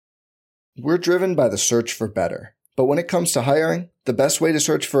We're driven by the search for better. But when it comes to hiring, the best way to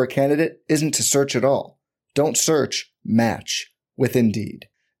search for a candidate isn't to search at all. Don't search, match with Indeed.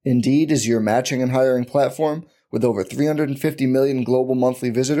 Indeed is your matching and hiring platform with over 350 million global monthly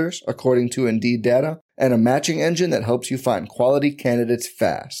visitors, according to Indeed data, and a matching engine that helps you find quality candidates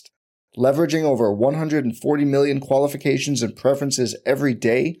fast. Leveraging over 140 million qualifications and preferences every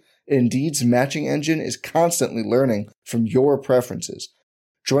day, Indeed's matching engine is constantly learning from your preferences.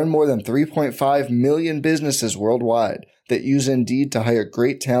 Join more than 3.5 million businesses worldwide that use Indeed to hire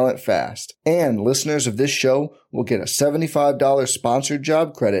great talent fast. And listeners of this show will get a $75 sponsored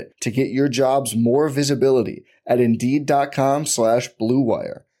job credit to get your jobs more visibility at Indeed.com/Blue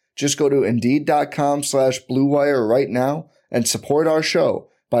Wire. Just go to Indeed.com/Blue Wire right now and support our show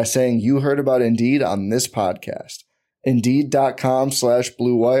by saying you heard about Indeed on this podcast.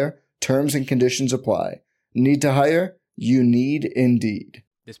 Indeed.com/Blue Wire. Terms and conditions apply. Need to hire? You need Indeed.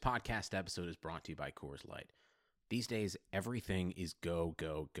 This podcast episode is brought to you by Coors Light. These days, everything is go,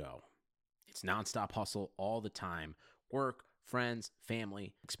 go, go. It's nonstop hustle all the time. Work, friends,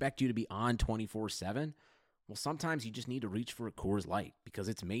 family, expect you to be on 24/7. Well, sometimes you just need to reach for a Coors Light because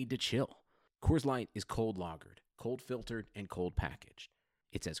it's made to chill. Coors Light is cold lagered, cold filtered, and cold packaged.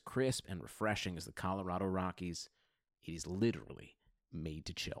 It's as crisp and refreshing as the Colorado Rockies. It is literally made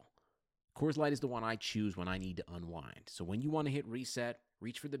to chill. Coors Light is the one I choose when I need to unwind. So when you want to hit reset,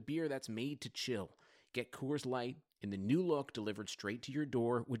 reach for the beer that's made to chill. Get Coors Light in the new look delivered straight to your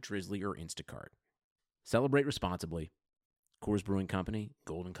door with Drizzly or Instacart. Celebrate responsibly. Coors Brewing Company,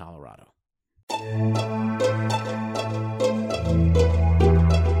 Golden, Colorado.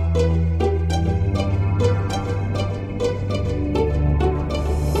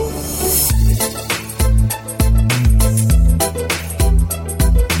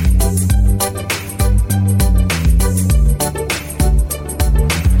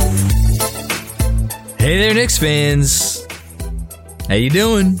 Hey there, Knicks fans. How you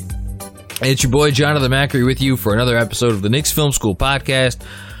doing? It's your boy, Jonathan Macri, with you for another episode of the Knicks Film School podcast,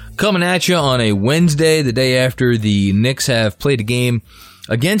 coming at you on a Wednesday, the day after the Knicks have played a game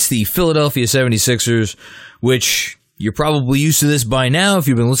against the Philadelphia 76ers, which you're probably used to this by now if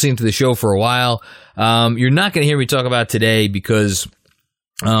you've been listening to the show for a while. You're not going to hear me talk about today because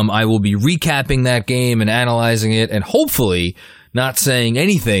I will be recapping that game and analyzing it and hopefully not saying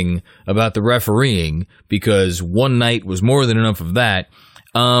anything about the refereeing because one night was more than enough of that.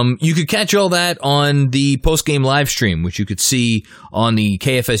 You could catch all that on the post-game live stream, which you could see on the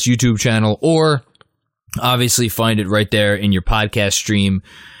KFS YouTube channel, or obviously find it right there in your podcast stream.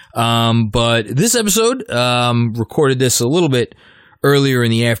 But this episode, recorded this a little bit earlier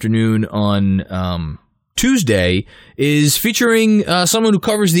in the afternoon on Tuesday, is featuring someone who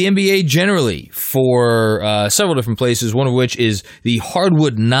covers the NBA generally for several different places, one of which is the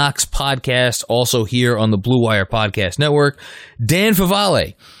Hardwood Knocks podcast, also here on the Blue Wire Podcast Network, Dan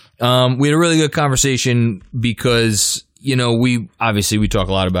Favale. We had a really good conversation because, you know, we talk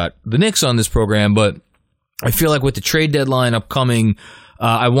a lot about the Knicks on this program, but I feel like with the trade deadline upcoming,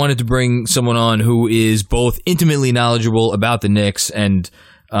 I wanted to bring someone on who is both intimately knowledgeable about the Knicks, and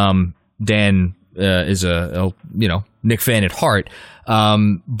Dan is a Knick fan at heart,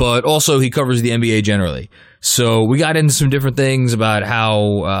 but also he covers the NBA generally. So we got into some different things about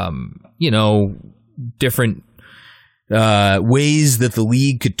how different ways that the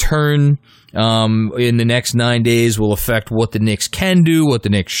league could turn in the next 9 days will affect what the Knicks can do, what the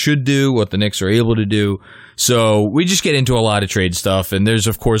Knicks should do, what the Knicks are able to do. So we just get into a lot of trade stuff, and there's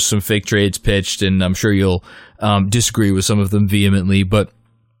of course some fake trades pitched, and I'm sure you'll disagree with some of them vehemently, but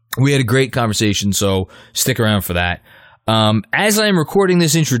we had a great conversation, so stick around for that. As I am recording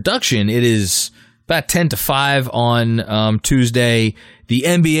this introduction, it is about 10 to 5 on Tuesday. The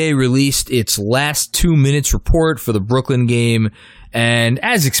NBA released its last 2 minutes report for the Brooklyn game, and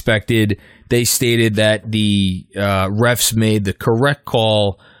as expected, they stated that the refs made the correct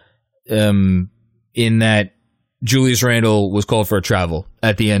call in that Julius Randle was called for a travel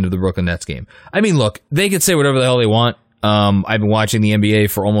at the end of the Brooklyn Nets game. I mean, look, they could say whatever the hell they want. I've been watching the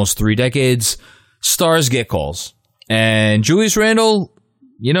NBA for almost 3 decades. Stars get calls. And Julius Randle,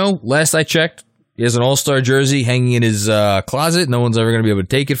 last I checked, he has an all-star jersey hanging in his closet. No one's ever going to be able to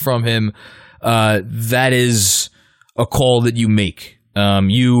take it from him. That is a call that you make.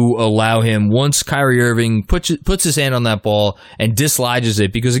 You allow him, once Kyrie Irving puts his hand on that ball and dislodges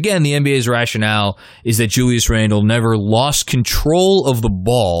it, because again, the NBA's rationale is that Julius Randle never lost control of the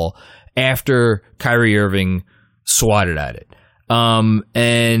ball after Kyrie Irving swatted at it.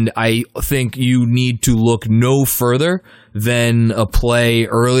 And I think you need to look no further than a play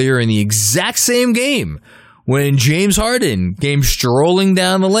earlier in the exact same game when James Harden came strolling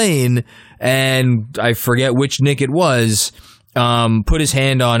down the lane, and I forget which Knick it was, put his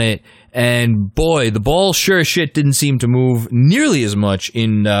hand on it, and boy, the ball sure as shit didn't seem to move nearly as much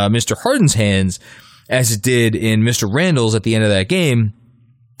in Mr. Harden's hands as it did in Mr. Randall's at the end of that game.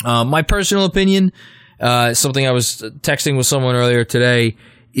 My personal opinion, something I was texting with someone earlier today,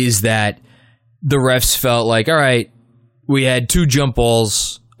 is that the refs felt like, all right, we had 2 jump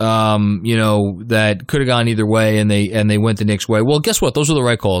balls, that could have gone either way, and they went the Knicks' way. Well, guess what? Those were the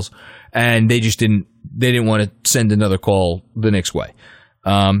right calls, and they didn't want to send another call the Knicks' way.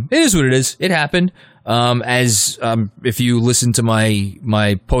 It is what it is. It happened. If you listen to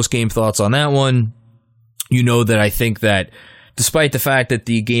my post-game thoughts on that one, you know that I think that despite the fact that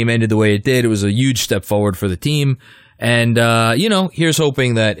the game ended the way it did, it was a huge step forward for the team. And, here's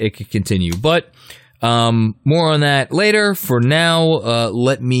hoping that it could continue. But more on that later. For now,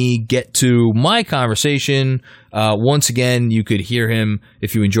 let me get to my conversation. Once again, you could hear him,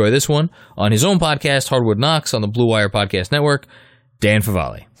 if you enjoy this one, on his own podcast, Hardwood Knocks, on the Blue Wire Podcast Network, Dan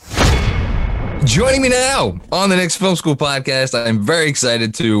Favale. Joining me now on the Knicks Film School podcast, I'm very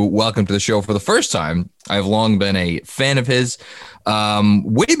excited to welcome to the show for the first time. I've long been a fan of his,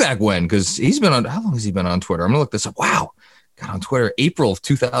 way back when, because he's been on, how long has he been on Twitter? I'm going to look this up. Wow. Got on Twitter April of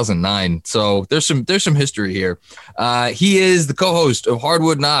 2009. So there's some history here. He is the co-host of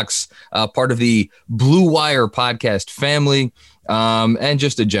Hardwood Knocks, part of the Blue Wire podcast family, and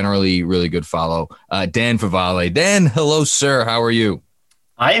just a generally really good follow. Dan Favale. Dan, hello, sir. How are you?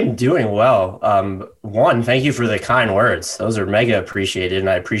 I am doing well. Thank you for the kind words. Those are mega appreciated, and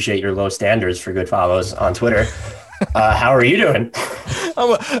I appreciate your low standards for good follows on Twitter. How are you doing?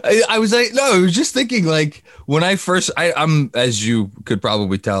 I was just thinking, like, when I'm, as you could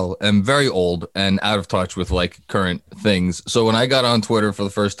probably tell, am very old and out of touch with like current things. So when I got on Twitter for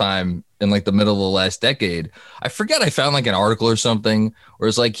the first time in like the middle of the last decade, I forget I found like an article or something where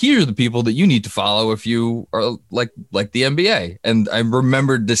it's like, here are the people that you need to follow if you are like the NBA. And I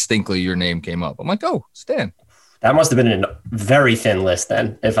remembered distinctly your name came up. I'm like, oh, Stan. That must have been a very thin list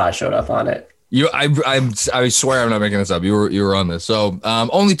then if I showed up on it. I swear I'm not making this up. You were on this. So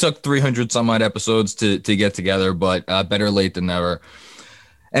only took 300 some odd episodes to get together, but better late than never.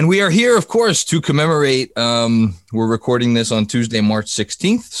 And we are here, of course, to commemorate. We're recording this on Tuesday, March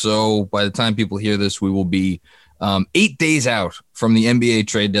 16th. So by the time people hear this, we will be 8 days out from the NBA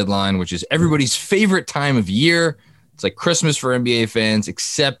trade deadline, which is everybody's favorite time of year. It's like Christmas for NBA fans,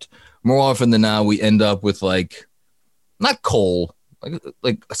 except more often than not, we end up with like, not coal,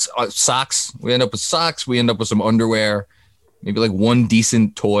 like socks. We end up with socks. We end up with some underwear, maybe like one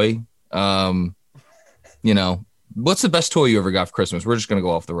decent toy. What's the best toy you ever got for Christmas? We're just going to go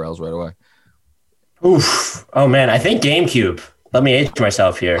off the rails right away. Oof. Oh man. I think GameCube. Let me age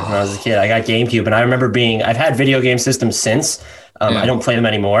myself here. When I was a kid, I got GameCube, and I remember I've had video game systems since. I don't play them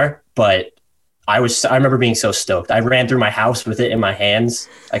anymore, but I remember being so stoked. I ran through my house with it in my hands.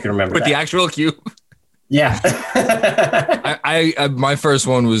 I can remember with the actual cube. Yeah. I my first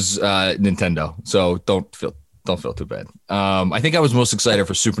one was Nintendo, so don't feel too bad. I think I was most excited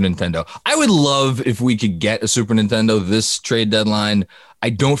for Super Nintendo. I would love if we could get a Super Nintendo this trade deadline. I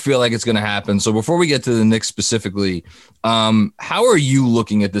don't feel like it's going to happen. So before we get to the Knicks specifically, how are you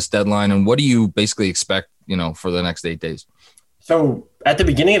looking at this deadline, and what do you basically expect, for the next 8 days? So at the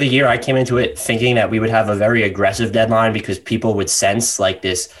beginning of the year, I came into it thinking that we would have a very aggressive deadline because people would sense like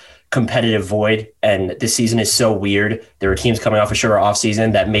this competitive void, and this season is so weird. There are teams coming off a shorter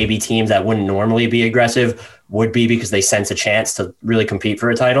offseason that maybe teams that wouldn't normally be aggressive would be because they sense a chance to really compete for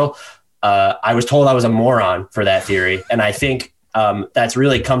a title. I was told I was a moron for that theory, and I think that's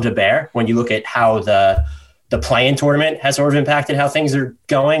really come to bear when you look at how the play-in tournament has sort of impacted how things are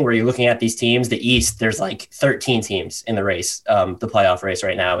going, where you're looking at these teams. The East, there's like 13 teams in the race, the playoff race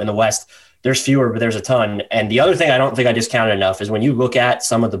right now. In the West, there's fewer, but there's a ton. And the other thing I don't think I discounted enough is when you look at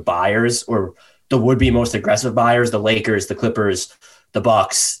some of the buyers, or the would-be most aggressive buyers, the Lakers, the Clippers, the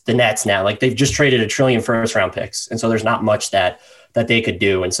Bucks, the Nets now, like they've just traded 1 trillion first-round picks. And so there's not much that they could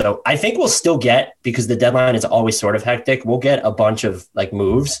do. And so I think we'll still get, because the deadline is always sort of hectic, we'll get a bunch of like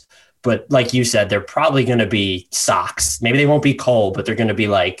moves. But like you said, they're probably going to be socks. Maybe they won't be Cole, but they're going to be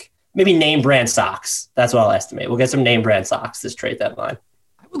like maybe name brand socks. That's what I'll estimate. We'll get some name brand socks this trade deadline.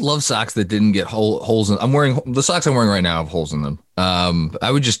 I would love socks that didn't get holes in. The socks I'm wearing right now have holes in them.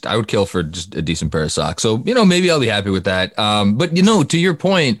 I would kill for just a decent pair of socks. So, maybe I'll be happy with that. But to your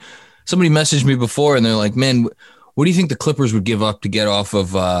point, somebody messaged me before and they're like, man, what do you think the Clippers would give up to get off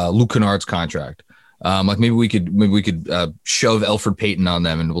of Luke Kennard's contract? Like maybe we could shove Elfrid Payton on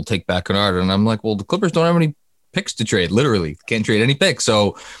them and we'll take back Kennard. And I'm like, well, the Clippers don't have any picks to trade. Literally can't trade any picks.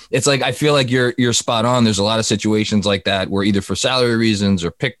 So it's like, I feel like you're spot on. There's a lot of situations like that where either for salary reasons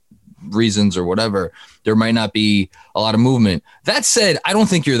or pick reasons or whatever, there might not be a lot of movement. That said, I don't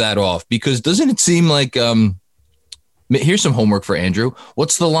think you're that off, because doesn't it seem like, here's some homework for Andrew.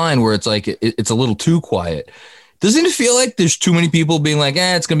 What's the line where it's like, it's a little too quiet? Doesn't it feel like there's too many people being like,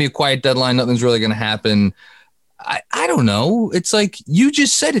 it's going to be a quiet deadline, nothing's really going to happen? I don't know. It's like, you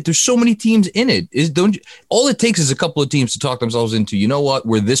just said it. There's so many teams in it. All it takes is a couple of teams to talk themselves into, you know what,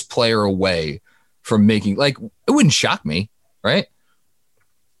 we're this player away from making, like, it wouldn't shock me, right?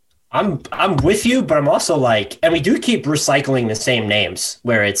 I'm with you, but I'm also like, and we do keep recycling the same names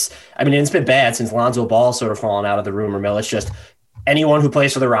where it's been bad since Lonzo Ball sort of fallen out of the rumor mill. It's just anyone who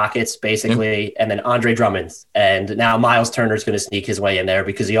plays for the Rockets, basically, and then Andre Drummond. And now Miles Turner is going to sneak his way in there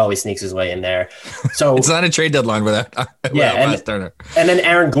because he always sneaks his way in there. So it's not a trade deadline without Miles Turner. And then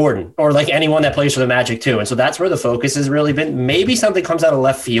Aaron Gordon, or like anyone that plays for the Magic too. And so that's where the focus has really been. Maybe something comes out of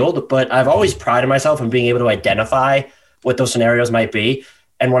left field, but I've always prided myself in being able to identify what those scenarios might be.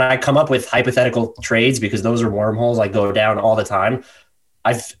 And when I come up with hypothetical trades, because those are wormholes I go down all the time,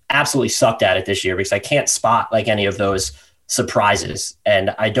 I've absolutely sucked at it this year because I can't spot like any of those surprises.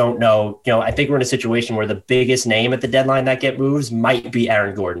 And I don't know, I think we're in a situation where the biggest name at the deadline that get moves might be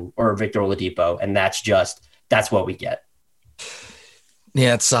Aaron Gordon or Victor Oladipo. And that's what we get.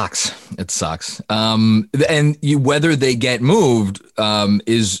 Yeah, it sucks. It sucks. Whether they get moved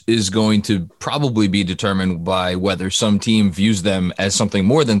is going to probably be determined by whether some team views them as something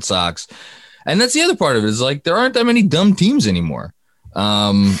more than socks. And that's the other part of it, is like, there aren't that many dumb teams anymore.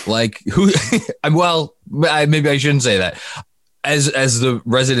 Like who? Well, maybe I shouldn't say that. As the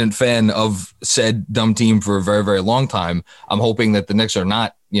resident fan of said dumb team for a very, very long time, I'm hoping that the Knicks are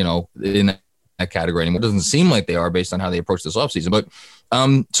not, in that category anymore. It doesn't seem like they are based on how they approach this offseason. But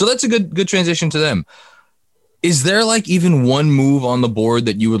so that's a good transition to them. Is there like even one move on the board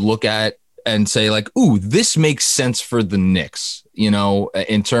that you would look at and say like, ooh, this makes sense for the Knicks,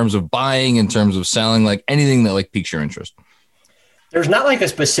 in terms of buying, in terms of selling, like anything that like piques your interest? There's not like a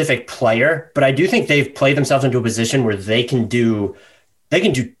specific player, but I do think they've played themselves into a position where they can do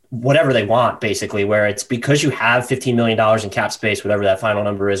whatever they want, basically, where it's because you have $15 million in cap space, whatever that final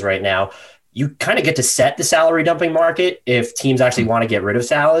number is right now, you kind of get to set the salary dumping market if teams actually want to get rid of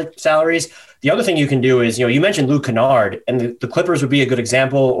salaries. The other thing you can do is, you mentioned Luke Kennard, and the Clippers would be a good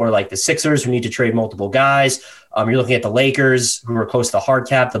example, or like the Sixers who need to trade multiple guys. You're looking at the Lakers who are close to the hard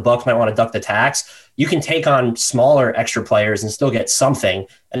cap. The Bucks might want to duck the tax. You can take on smaller extra players and still get something,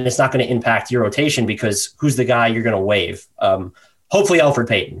 and it's not going to impact your rotation because who's the guy you're going to waive? Hopefully Elfrid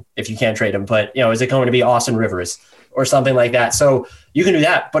Payton, if you can't trade him. But, is it going to be Austin Rivers or something like that? So you can do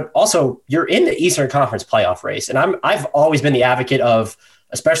that. But also, you're in the Eastern Conference playoff race. And I've always been the advocate of,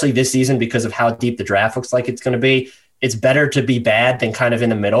 especially this season, because of how deep the draft looks like it's going to be, it's better to be bad than kind of in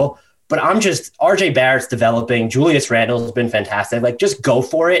the middle. But RJ Barrett's developing. Julius Randle has been fantastic. Like, just go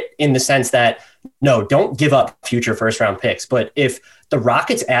for it in the sense that, no, don't give up future first round picks. But if the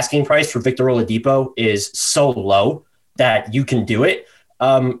Rockets asking price for Victor Oladipo is so low that you can do it,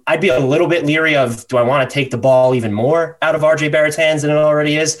 I'd be a little bit leery of, do I want to take the ball even more out of RJ Barrett's hands than it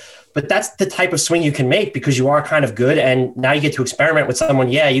already is? But that's the type of swing you can make because you are kind of good. And now you get to experiment with someone.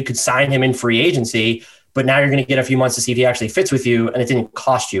 Yeah, you could sign him in free agency, but now you're going to get a few months to see if he actually fits with you, and it didn't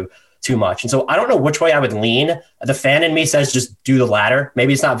cost you too much. And so I don't know which way I would lean. The fan in me says just do the latter.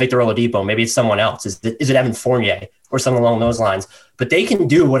 Maybe it's not Victor Oladipo. Maybe it's someone else. Is it Evan Fournier or something along those lines? But they can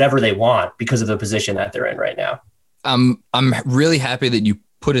do whatever they want because of the position that they're in right now. I'm really happy that you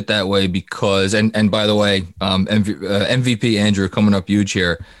put it that way because, and by the way, MVP Andrew coming up huge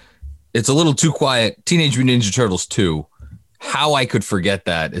here. It's a little too quiet. Teenage Mutant Ninja Turtles 2. How I could forget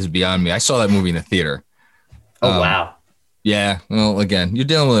that is beyond me. I saw that movie in the theater. Oh, wow. Yeah. Well, again, you're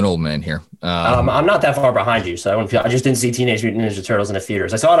dealing with an old man here. I'm not that far behind you, so I just didn't see Teenage Mutant Ninja Turtles in the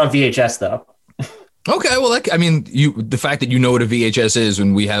theaters. I saw it on VHS, though. Okay, well, the fact that you know what a VHS is,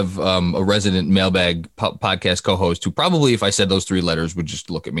 and we have a resident mailbag podcast co-host who probably, if I said those three letters, would just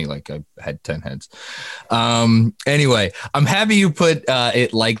look at me like I had 10 heads. Anyway, I'm happy you put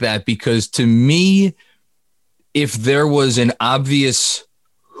it like that because to me, if there was an obvious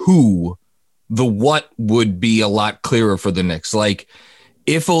who, the what would be a lot clearer for the Knicks. Like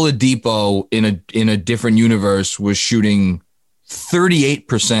if Oladipo in a different universe was shooting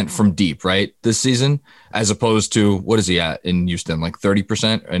 38% from deep, right, this season, as opposed to what is he at in Houston, like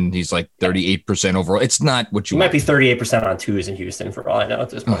 30%, and he's like 38% overall. It's not what you might be 38% on twos in Houston for all I know at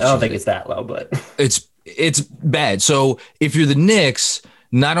this point. I don't think it's that low, but it's bad. So if you're the Knicks,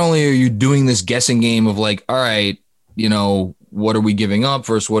 not only are you doing this guessing game of like, all right, what are we giving up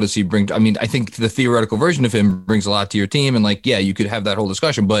versus what does he bring? I mean, I think the theoretical version of him brings a lot to your team. And like, yeah, you could have that whole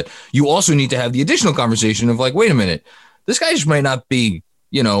discussion, but you also need to have the additional conversation of like, wait a minute, this guy just might not be,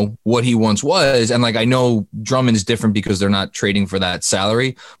 what he once was. And like, I know Drummond is different because they're not trading for that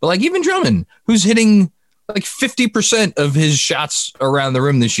salary, but like even Drummond, who's hitting like 50% of his shots around the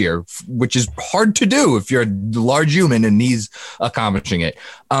rim this year, which is hard to do if you're a large human, and he's accomplishing it.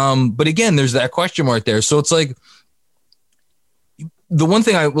 But again, there's that question mark there. So it's like the one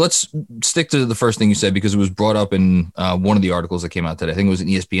thing let's stick to the first thing you said, because it was brought up in one of the articles that came out today. I think it was an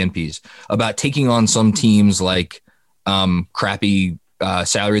ESPN piece about taking on some teams like crappy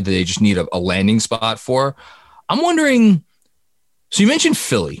salary that they just need a landing spot for. I'm wondering, so you mentioned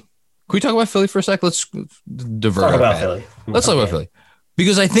Philly. Can we talk about Philly for a sec? Let's divert. Talk about Philly. Let's talk about Philly,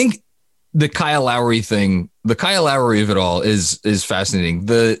 because I think the Kyle Lowry thing, the Kyle Lowry of it all is fascinating.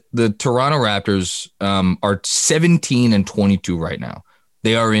 The Toronto Raptors are 17-22 right now.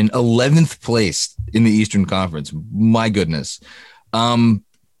 They are in 11th place in the Eastern Conference. My goodness.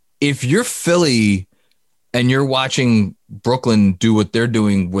 If you're Philly and you're watching Brooklyn do what they're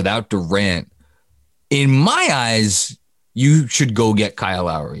doing without Durant, in my eyes, you should go get Kyle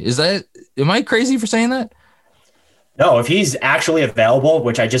Lowry. Am I crazy for saying that? No, if he's actually available,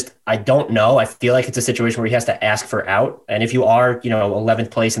 which I don't know. I feel like it's a situation where he has to ask for out. And if you are,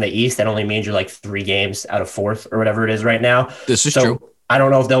 11th place in the East, that only means you're like 3 games out of 4th or whatever it is right now. This is true. I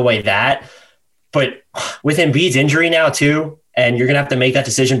don't know if they'll weigh that. But with Embiid's injury now too, and you're going to have to make that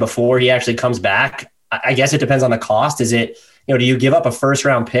decision before he actually comes back, I guess it depends on the cost. Is it, do you give up a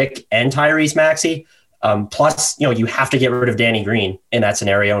first-round pick and Tyrese Maxey? Plus, you have to get rid of Danny Green in that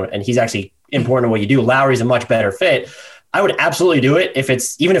scenario, and he's actually important to what you do. Lowry's a much better fit. I would absolutely do it.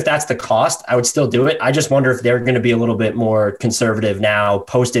 Even if that's the cost, I would still do it. I just wonder if they're going to be a little bit more conservative now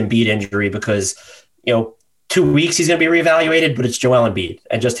post Embiid injury, because, 2 weeks he's going to be reevaluated, but it's Joel Embiid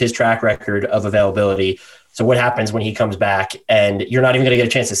and just his track record of availability. So what happens when he comes back and you're not even going to get a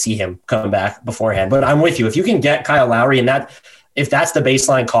chance to see him come back beforehand? But I'm with you. If you can get Kyle Lowry, and if that's the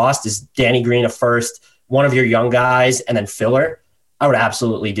baseline cost is Danny Green, a first, one of your young guys, and then filler, I would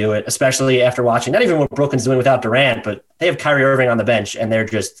absolutely do it, especially after watching not even what Brooklyn's doing without Durant, but they have Kyrie Irving on the bench, and they're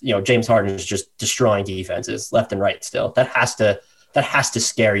just, James Harden is just destroying defenses left and right still. That has to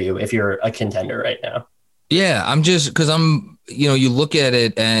scare you if you're a contender right now. Yeah, I'm just, because you look at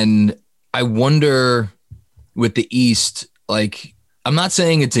it and I wonder with the East, like, I'm not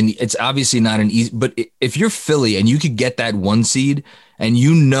saying it's obviously not an easy, but if you're Philly and you could get that 1 seed, and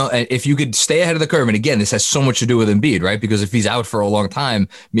if you could stay ahead of the curve, and again, this has so much to do with Embiid, right? Because if he's out for a long time,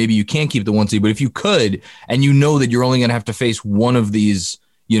 maybe you can't keep the 1 seed, but if you could, and that you're only going to have to face one of these,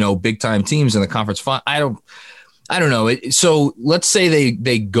 big time teams in the conference final, I don't know. So let's say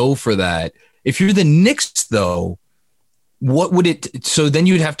they go for that. If you're the Knicks though, what would it, so then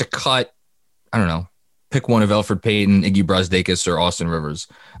you'd have to cut, I don't know, pick one of Elfrid Payton, Iggy Brasdeikis, or Austin Rivers.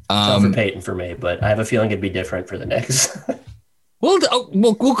 Elfrid Payton for me, but I have a feeling it'd be different for the Knicks.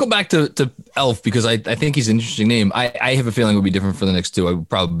 We'll come back to Elf, because I think he's an interesting name. I have a feeling it would be different for the Knicks too. It would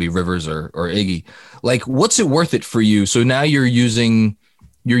probably be Rivers or Iggy. Like, what's it worth it for you? So now you're using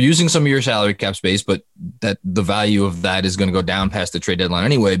some of your salary cap space, but that the value of that is going to go down past the trade deadline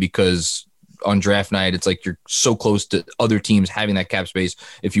anyway, because on draft night, it's like you're so close to other teams having that cap space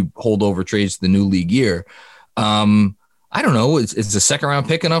if you hold over trades to the new league year. I don't know. Is the second round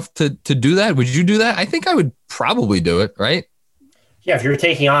pick enough to do that? Would you do that? I think I would probably do it, right? Yeah, if you're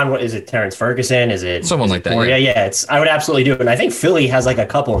taking on, what is it, Terrence Ferguson? Is it someone like that? Yeah. I would absolutely do it. And I think Philly has like a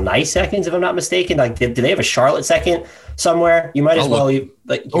couple of nice seconds, if I'm not mistaken. Like, do they have a Charlotte second somewhere? You might as well.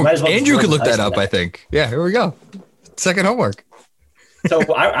 Andrew could look that up. I think. Yeah, here we go. Second homework. So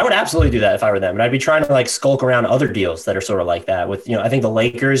I would absolutely do that if I were them. And I'd be trying to like skulk around other deals that are sort of like that with, I think the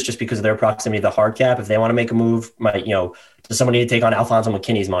Lakers, just because of their proximity to the hard cap, if they want to make a move, might, does somebody need to take on Alfonso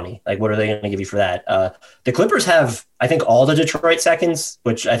McKinney's money? Like, what are they going to give you for that? The Clippers have, I think, all the Detroit seconds,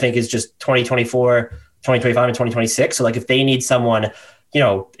 which I think is just 2024, 2025, and 2026. So like if they need someone,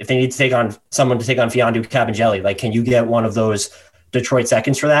 if they need to take on someone to take on Fiondu Kabengele, like, can you get one of those Detroit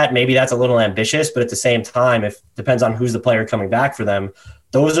seconds for that? Maybe that's a little ambitious, but at the same time, if depends on who's the player coming back for them,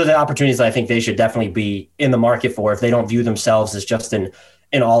 those are the opportunities that I think they should definitely be in the market for if they don't view themselves as just an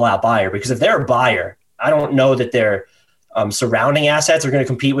all-out buyer. Because if they're a buyer, I don't know that their surrounding assets are going to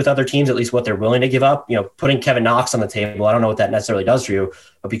compete with other teams, at least what they're willing to give up. Putting Kevin Knox on the table, I don't know what that necessarily does for you,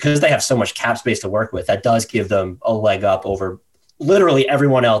 but because they have so much cap space to work with, that does give them a leg up over literally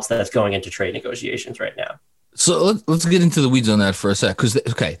everyone else that's going into trade negotiations right now. So let's get into the weeds on that for a sec. Because,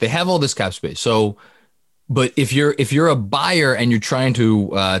 they have all this cap space. So, but if you're a buyer and you're trying to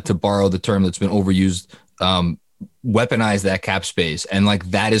borrow the term that's been overused, weaponize that cap space, and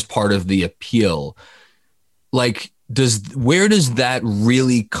like that is part of the appeal. Like, where does that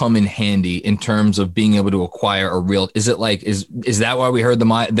really come in handy in terms of being able to acquire a real? Is it like is that why we heard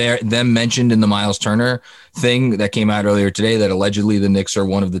them mentioned in the Miles Turner thing that came out earlier today, that allegedly the Knicks are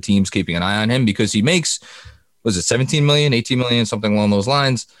one of the teams keeping an eye on him because he makes, was it 17 million, 18 million, something along those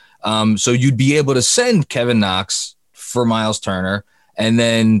lines? So you'd be able to send Kevin Knox for Miles Turner, and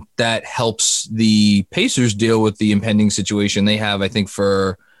then that helps the Pacers deal with the impending situation they have, I think,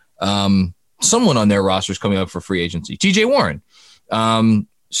 for someone on their rosters coming up for free agency, TJ Warren.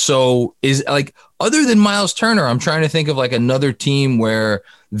 So is like, other than Miles Turner, I'm trying to think of like another team where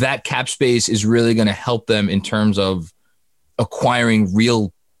that cap space is really going to help them in terms of acquiring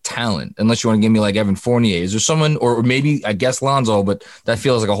real talent, unless you want to give me like Evan Fournier. Is there someone, or maybe I guess Lonzo, but that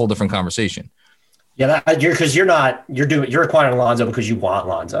feels like a whole different conversation. Yeah, you're acquiring Lonzo because you want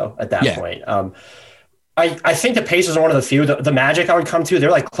Lonzo at that point. I think the Pacers are one of the few. The Magic I would come to,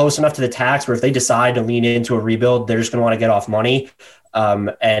 they're like close enough to the tax where if they decide to lean into a rebuild, they're just going to want to get off money.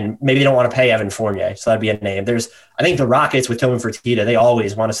 And maybe they don't want to pay Evan Fournier. So that'd be a name. I think the Rockets with Tillman Fertitta, they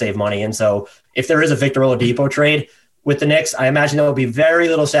always want to save money. And so if there is a Victor Oladipo trade with the Knicks, I imagine there will be very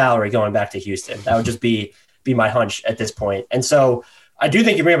little salary going back to Houston. That would just be my hunch at this point. And so I do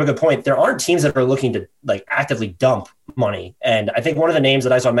think you bring up a good point. There aren't teams that are looking to like actively dump money. And I think one of the names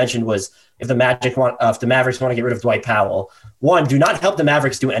that I saw mentioned was if the Mavericks want to get rid of Dwight Powell, one, do not help the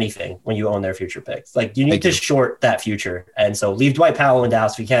Mavericks do anything when you own their future picks. Like you need to short that future. And so leave Dwight Powell in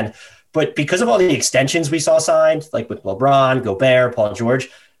Dallas if you can. But because of all the extensions we saw signed, like with LeBron, Gobert, Paul George,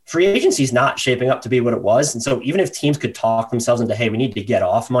 free agency is not shaping up to be what it was. And so even if teams could talk themselves into, hey, we need to get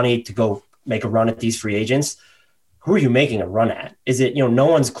off money to go make a run at these free agents, who are you making a run at? Is it, no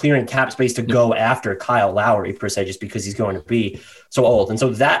one's clearing cap space to go after Kyle Lowry per se, just because he's going to be so old. And so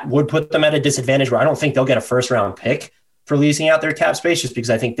that would put them at a disadvantage where I don't think they'll get a first round pick for leasing out their cap space, just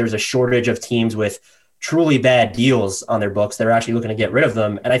because I think there's a shortage of teams with truly bad deals on their books. They're actually looking to get rid of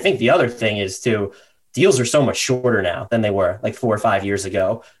them. And I think the other thing is too, deals are so much shorter now than they were like 4 or 5 years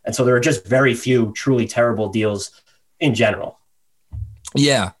ago. And so there are just very few truly terrible deals in general.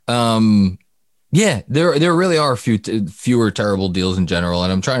 Yeah. Yeah, there really are fewer terrible deals in general.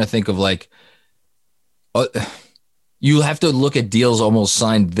 And I'm trying to think of like, you have to look at deals almost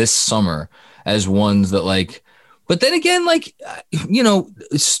signed this summer as ones that like, but then again, like,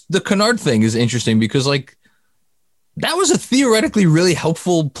 the Kennard thing is interesting because like, that was a theoretically really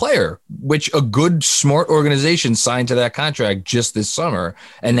helpful player, which a good, smart organization signed to that contract just this summer.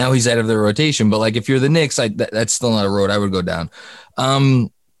 And now he's out of their rotation. But like, if you're the Knicks, that's still not a road I would go down.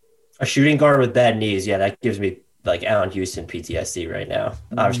 A shooting guard with bad knees, that gives me like Allen Houston PTSD right now.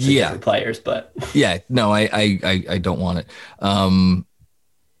 Obviously, different players, but no, I don't want it.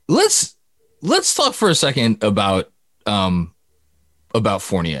 Let's talk for a second about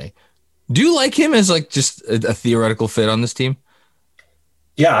Fournier. Do you like him as like just a theoretical fit on this team?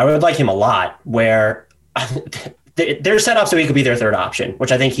 Yeah, I would like him a lot. Where they're set up so he could be their third option,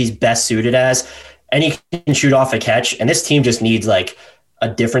 which I think he's best suited as, and he can shoot off a catch. And this team just needs like a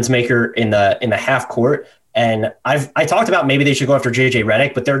difference maker in the half court. And I talked about maybe they should go after JJ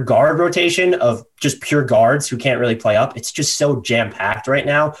Redick, but their guard rotation of just pure guards who can't really play up, it's just so jam packed right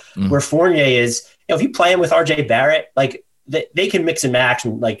now. Where Fournier is, if you play him with RJ Barrett, like they can mix and match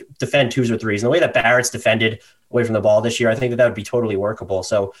and like defend twos or threes. And the way that Barrett's defended away from the ball this year, I think that would be totally workable.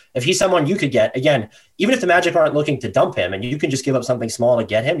 So if he's someone you could get, again, even if the Magic aren't looking to dump him and you can just give up something small to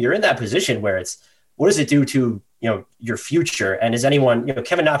get him, you're in that position where it's, what does it do to your future? And is anyone,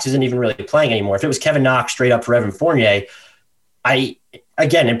 Kevin Knox isn't even really playing anymore. If it was Kevin Knox straight up for Evan Fournier,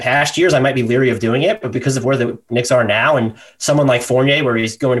 again, in past years, I might be leery of doing it, but because of where the Knicks are now and someone like Fournier, where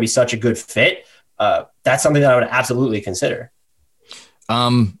he's going to be such a good fit, that's something that I would absolutely consider.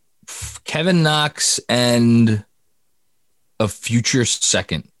 Kevin Knox and a future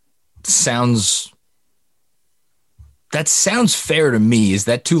second sounds fair to me. Is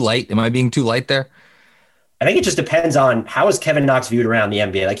that too light? Am I being too light there? I think it just depends on how is Kevin Knox viewed around the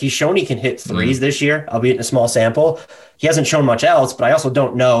NBA. Like he's shown he can hit threes this year, albeit in a small sample. He hasn't shown much else, but I also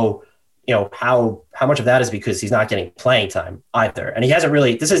don't know, how much of that is because he's not getting playing time either. And he hasn't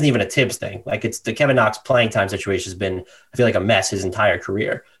really, this isn't even a Tibbs thing. Like it's the Kevin Knox playing time situation has been, I feel like, a mess his entire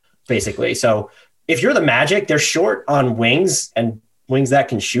career, basically. So if you're the Magic, they're short on wings and wings that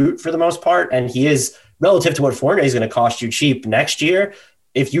can shoot for the most part. And he is, relative to what Fournier is going to cost you cheap next year.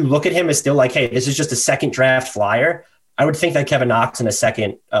 If you look at him as still like, hey, this is just a second draft flyer, I would think that Kevin Knox in a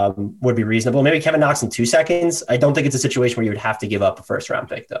second would be reasonable. Maybe Kevin Knox in 2 seconds. I don't think it's a situation where you would have to give up a first round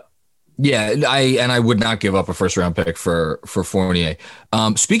pick though. Yeah, I would not give up a first round pick for Fournier.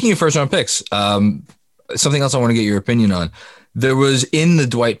 Speaking of first round picks, something else I want to get your opinion on. There was in the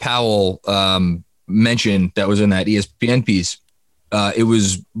Dwight Powell mention that was in that ESPN piece. It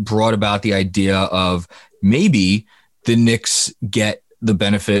was brought about the idea of maybe the Knicks get the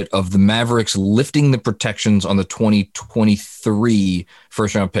benefit of the Mavericks lifting the protections on the 2023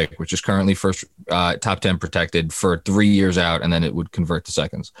 first round pick, which is currently top 10 protected for 3 years out, and then it would convert to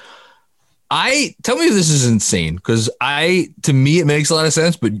seconds. Tell me if this is insane, because to me it makes a lot of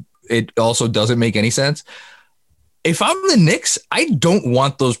sense, but it also doesn't make any sense. If I'm the Knicks, I don't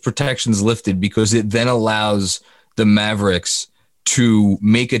want those protections lifted, because it then allows the Mavericks to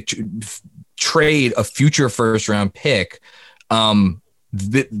make trade a future first round pick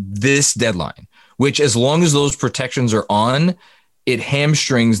this deadline, which, as long as those protections are on, it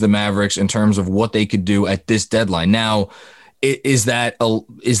hamstrings the Mavericks in terms of what they could do at this deadline. Now, is that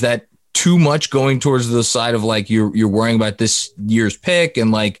too much going towards the side of like you're worrying about this year's pick,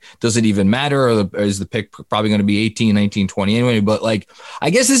 and like, does it even matter, or is the pick probably going to be 18, 19, 20 anyway? But like, I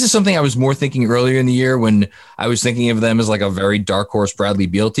guess this is something I was more thinking earlier in the year when I was thinking of them as like a very dark horse Bradley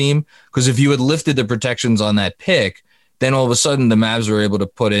Beal team, because if you had lifted the protections on that pick, then all of a sudden the Mavs were able to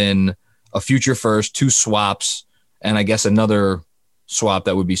put in a future first, 2 swaps, and I guess another swap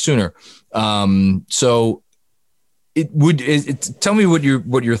that would be sooner. So tell me what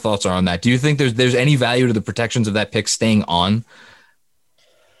your thoughts are on that. Do you think there's any value to the protections of that pick staying on?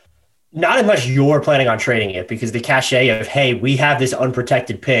 Not unless you're planning on trading it, because the cachet of, hey, we have this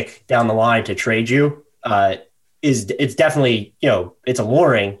unprotected pick down the line to trade you, it's definitely, it's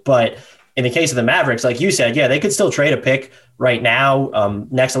alluring. But in the case of the Mavericks, like you said, yeah, they could still trade a pick right now,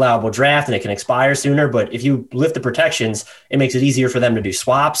 next allowable draft, and it can expire sooner. But if you lift the protections, it makes it easier for them to do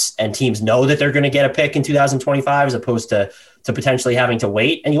swaps, and teams know that they're going to get a pick in 2025 as opposed to potentially having to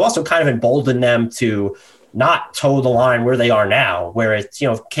wait. And you also kind of embolden them to not toe the line where they are now, where it's,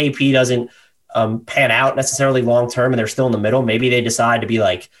 if KP doesn't pan out necessarily long-term and they're still in the middle, maybe they decide to be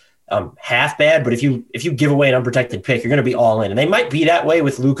like, half bad, but if you give away an unprotected pick, you're going to be all in, and they might be that way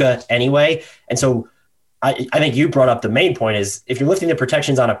with Luka anyway. And so I think you brought up the main point is, if you're lifting the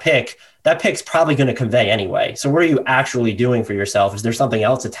protections on a pick, that pick's probably going to convey anyway. So what are you actually doing for yourself? Is there something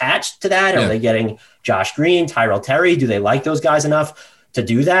else attached to that? Yeah. Are they getting Josh Green, Tyrell Terry? Do they like those guys enough to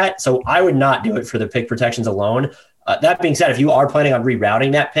do that? So I would not do it for the pick protections alone. That being said, if you are planning on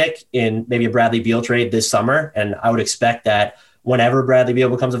rerouting that pick in maybe a Bradley Beal trade this summer, and I would expect that whenever Bradley Beal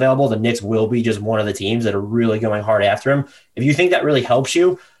becomes available, the Knicks will be just one of the teams that are really going hard after him. If you think that really helps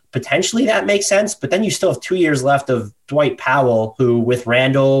you, potentially that makes sense. But then you still have 2 years left of Dwight Powell, who with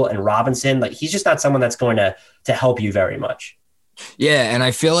Randall and Robinson, like, he's just not someone that's going to help you very much. Yeah, and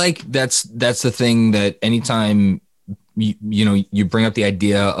I feel like that's the thing, that anytime you bring up the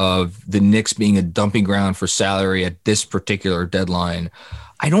idea of the Knicks being a dumping ground for salary at this particular deadline,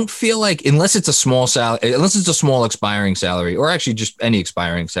 I don't feel like, unless it's a small expiring salary, or actually just any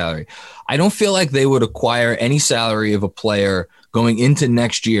expiring salary, I don't feel like they would acquire any salary of a player going into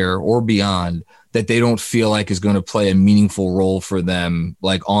next year or beyond that they don't feel like is going to play a meaningful role for them,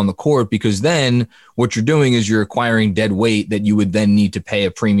 like on the court, because then what you're doing is you're acquiring dead weight that you would then need to pay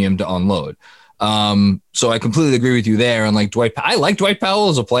a premium to unload. So I completely agree with you there. And like I like Dwight Powell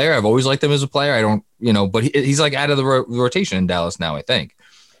as a player. I've always liked him as a player. I don't, but he's like out of the rotation in Dallas now, I think.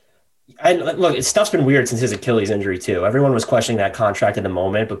 And look, stuff's been weird since his Achilles injury too. Everyone was questioning that contract at the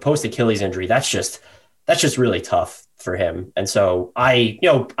moment, but post Achilles injury, that's just really tough for him. And so I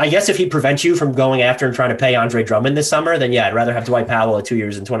guess if he prevents you from going after and trying to pay Andre Drummond this summer, then yeah, I'd rather have Dwight Powell at 2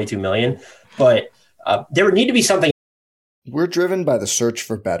 years and $22 million. But there would need to be something. We're driven by the search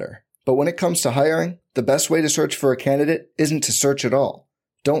for better. But when it comes to hiring, the best way to search for a candidate isn't to search at all.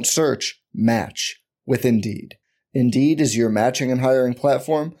 Don't search, match with Indeed. Indeed is your matching and hiring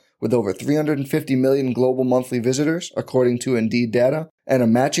platform with over 350 million global monthly visitors, according to Indeed data, and a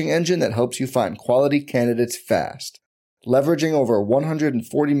matching engine that helps you find quality candidates fast. Leveraging over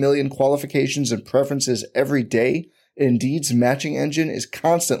 140 million qualifications and preferences every day, Indeed's matching engine is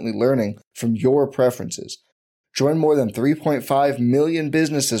constantly learning from your preferences. Join more than 3.5 million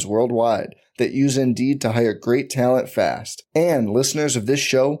businesses worldwide that use Indeed to hire great talent fast. And listeners of this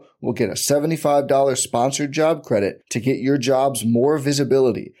show will get a $75 sponsored job credit to get your jobs more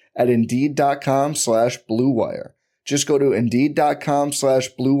visibility at Indeed.com/Blue Wire. Just go to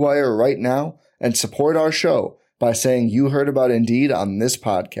Indeed.com/Blue Wire right now and support our show by saying you heard about Indeed on this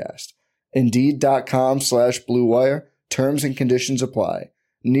podcast. Indeed.com/Blue Wire. Terms and conditions apply.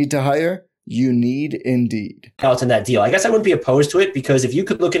 Need to hire? You need Indeed. Else in that deal. I guess I wouldn't be opposed to it, because if you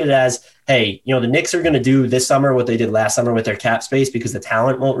could look at it as, hey, the Knicks are going to do this summer what they did last summer with their cap space because the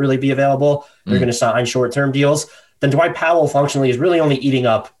talent won't really be available. They're going to sign short-term deals. Then Dwight Powell functionally is really only eating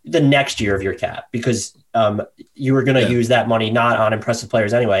up the next year of your cap, because You were going to use that money not on impressive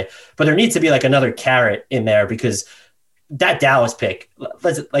players anyway. But there needs to be like another carrot in there, because that Dallas pick,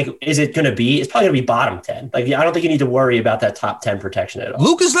 is it going to be? It's probably going to be bottom 10. Like, I don't think you need to worry about that top 10 protection at all.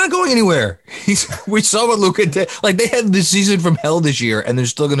 Luka's not going anywhere. We saw what Luka did. Like, they had this season from hell this year, and they're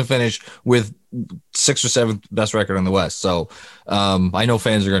still going to finish with 6th or 7th best record in the West. So I know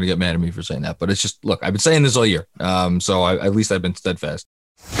fans are going to get mad at me for saying that, but it's just, look, I've been saying this all year. At least I've been steadfast.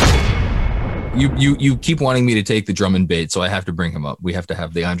 You keep wanting me to take the Drummond bait, so I have to bring him up. We have to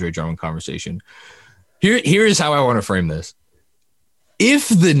have the Andre Drummond conversation. Here is how I want to frame this. If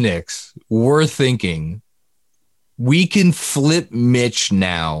the Knicks were thinking we can flip Mitch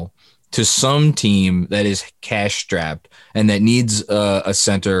now to some team that is cash strapped and that needs a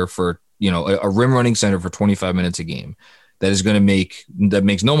center for, a rim running center for 25 minutes a game, that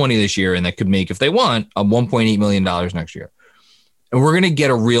makes no money this year, and that could make, if they want, a $1.8 million next year. And we're going to get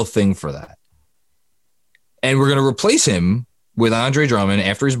a real thing for that. And we're going to replace him with Andre Drummond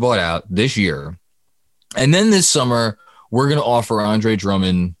after he's bought out this year. And then this summer, we're going to offer Andre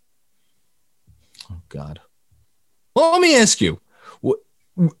Drummond. Oh, God. Well, let me ask you.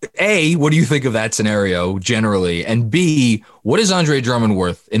 A, what do you think of that scenario generally? And B, what is Andre Drummond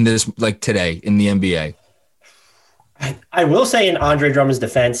worth in this, like today in the NBA? I will say in Andre Drummond's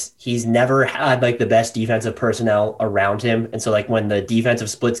defense, he's never had like the best defensive personnel around him. And so like when the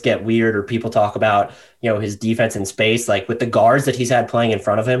defensive splits get weird or people talk about, his defense in space, like with the guards that he's had playing in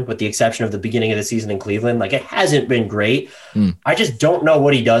front of him, with the exception of the beginning of the season in Cleveland, like it hasn't been great. I just don't know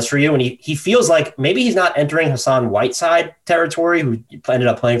what he does for you. And he feels like maybe he's not entering Hassan Whiteside territory, who ended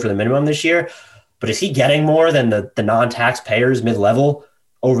up playing for the minimum this year, but is he getting more than the non-taxpayers mid-level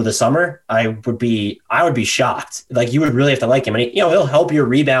over the summer? I would be shocked. Like, you would really have to like him. And he'll help your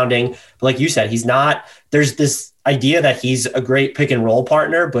rebounding. But like you said, he's not, there's this idea that he's a great pick and roll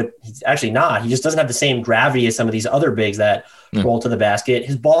partner, but he's actually not. He just doesn't have the same gravity as some of these other bigs that roll to the basket.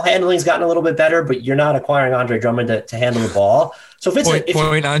 His ball handling's gotten a little bit better, but you're not acquiring Andre Drummond to handle the ball. So if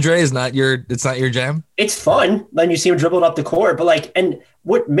point Andre is not your jam. It's fun when you see him dribbling up the court, but like, and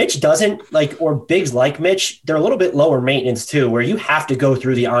what Mitch doesn't like, or bigs like Mitch, they're a little bit lower maintenance too, where you have to go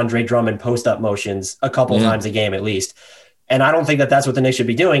through the Andre Drummond post up motions a couple times a game at least. And I don't think that that's what the Knicks should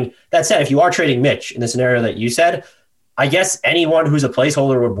be doing. That said, if you are trading Mitch in the scenario that you said, I guess anyone who's a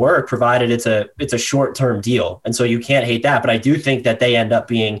placeholder would work, provided it's a short-term deal. And so you can't hate that. But I do think that they end up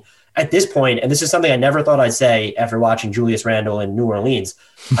being, at this point, and this is something I never thought I'd say after watching Julius Randle in New Orleans,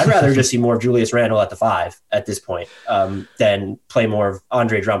 I'd rather just see more of Julius Randle at the 5 at this point than play more of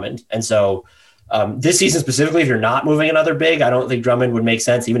Andre Drummond. And so this season specifically, if you're not moving another big, I don't think Drummond would make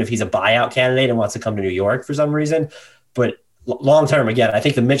sense, even if he's a buyout candidate and wants to come to New York for some reason. But long term, again, I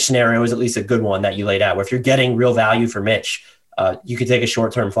think the Mitch scenario is at least a good one that you laid out, where if you're getting real value for Mitch, you could take a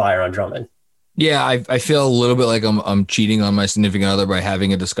short-term flyer on Drummond. Yeah, I feel a little bit like I'm cheating on my significant other by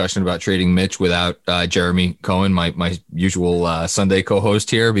having a discussion about trading Mitch without Jeremy Cohen, my usual Sunday co-host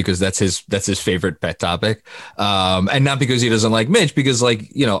here, because that's his favorite pet topic, and not because he doesn't like Mitch, because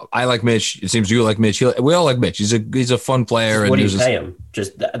I like Mitch. It seems you like Mitch. We all like Mitch. He's a fun player. What do you pay him?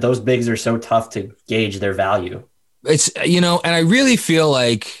 Just those bigs are so tough to gauge their value. It's and I really feel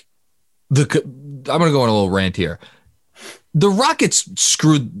like I'm gonna go on a little rant here. The Rockets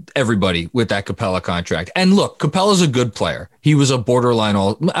screwed everybody with that Capella contract. And look, Capella's a good player. He was a borderline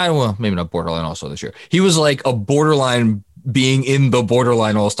maybe not borderline also this year. He was like a borderline being in the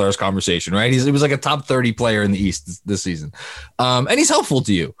borderline All-Stars conversation, right? He was like a top 30 player in the East this season. And he's helpful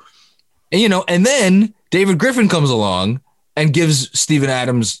to you. And, and then David Griffin comes along and gives Steven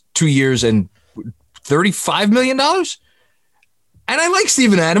Adams 2 years and $35 million. And I like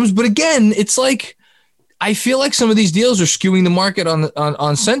Steven Adams, but again, it's like, I feel like some of these deals are skewing the market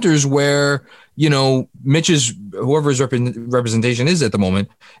on centers where, Mitch's, whoever his representation is at the moment,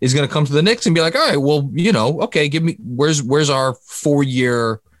 is going to come to the Knicks and be like, all right, well, okay, give me, where's our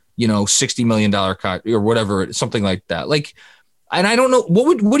 4-year, $60 million cut or whatever, something like that. Like, and I don't know,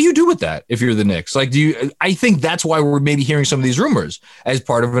 what do you do with that if you're the Knicks? Like, I think that's why we're maybe hearing some of these rumors as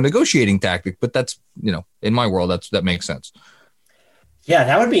part of a negotiating tactic, but that's, in my world, that makes sense. Yeah,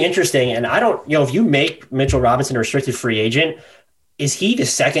 that would be interesting. And I don't, if you make Mitchell Robinson a restricted free agent, is he the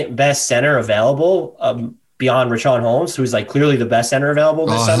second best center available beyond Richaun Holmes, who's like clearly the best center available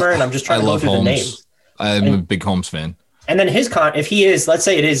this summer? And I'm just trying to go through the names. I'm a big Holmes fan. And then his if he is, let's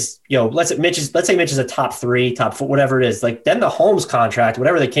say it is, let's say Mitch is a top 3, top 4, whatever it is, like then the Holmes contract,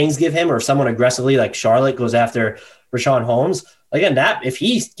 whatever the Kings give him, or if someone aggressively like Charlotte goes after Richaun Holmes, again, that if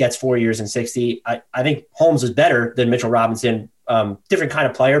he gets 4 years and 60, I think Holmes is better than Mitchell Robinson. Different kind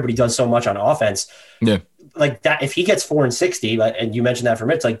of player, but he does so much on offense. Yeah. like that, if he gets 4 and 60, and you mentioned that for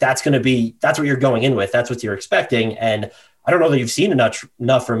Mitch, like that's what you're going in with. That's what you're expecting. And I don't know that you've seen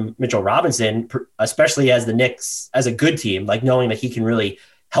enough from Mitchell Robinson, especially as the Knicks, as a good team, like knowing that he can really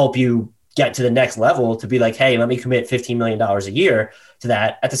help you get to the next level to be like, hey, let me commit $15 million a year to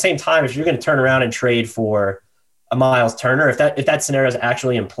that. At the same time, if you're going to turn around and trade for a Miles Turner, if that scenario is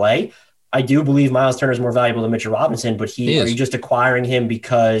actually in play, I do believe Miles Turner is more valuable than Mitchell Robinson, but are you just acquiring him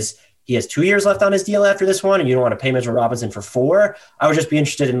because he has 2 years left on his deal after this one and you don't want to pay Mitchell Robinson for 4? I would just be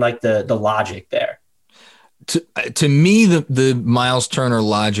interested in like the logic there. To me, the Miles Turner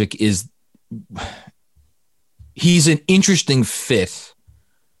logic is he's an interesting fit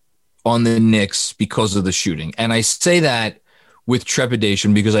on the Knicks because of the shooting. And I say that with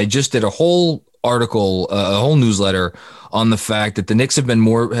trepidation because I just did a whole article, a whole newsletter on the fact that the Knicks have been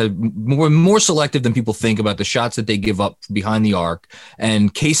more selective than people think about the shots that they give up behind the arc.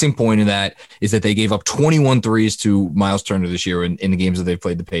 And case in point of that is that they gave up 21 threes to Miles Turner this year in the games that they've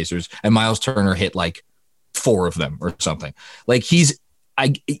played the Pacers. And Miles Turner hit like 4 of them or something. Like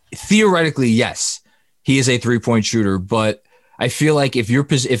theoretically, yes, he is a 3-point shooter, but I feel like if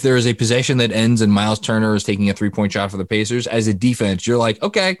there is a possession that ends and Miles Turner is taking a 3-point shot for the Pacers, as a defense, you're like,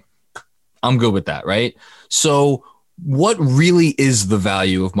 okay, I'm good with that, right? So what really is the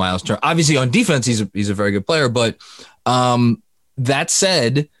value of Miles Turner? Obviously on defense, he's a very good player, but that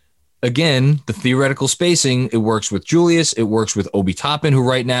said, again, the theoretical spacing, it works with Julius, it works with Obi Toppin, who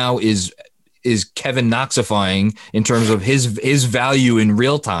right now is Kevin Knoxifying in terms of his value in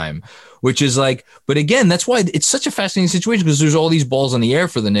real time, which is like, but again, that's why it's such a fascinating situation because there's all these balls in the air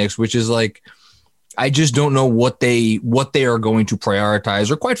for the Knicks, which is like, I just don't know what they are going to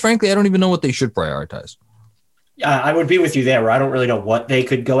prioritize, or quite frankly, I don't even know what they should prioritize. I would be with you there where I don't really know what they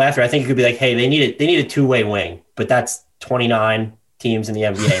could go after. I think it could be like, hey, they need a two-way wing, but that's 29 teams in the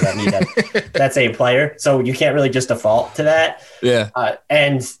NBA that need that same player. So you can't really just default to that. Yeah.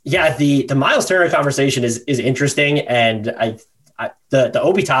 The Miles Turner conversation is interesting. And the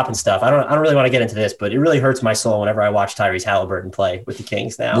Obi Toppin stuff, I don't really want to get into this, but it really hurts my soul whenever I watch Tyrese Halliburton play with the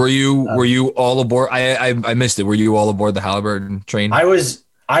Kings now. Were you all aboard? I missed it. Were you all aboard the Halliburton train? I was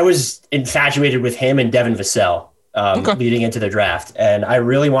infatuated with him and Devin Vassell leading into the draft. And I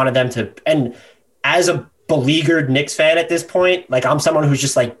really wanted them to, and as a beleaguered Knicks fan at this point, like I'm someone who's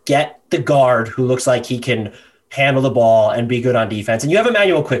just like, get the guard who looks like he can handle the ball and be good on defense. And you have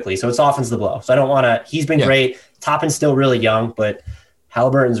Emmanuel Quickly, so it softens the blow. So I don't want to, he's been great. Toppin's still really young, but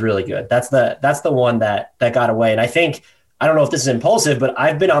Halliburton's really good. That's the one that got away. And I think, I don't know if this is impulsive, but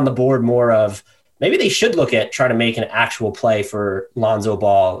I've been on the board more of maybe they should look at trying to make an actual play for Lonzo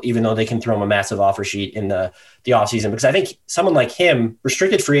Ball, even though they can throw him a massive offer sheet in the offseason. Because I think someone like him,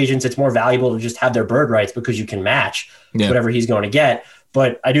 restricted free agents, it's more valuable to just have their bird rights because you can match whatever he's going to get.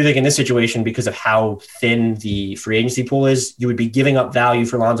 But I do think in this situation, because of how thin the free agency pool is, you would be giving up value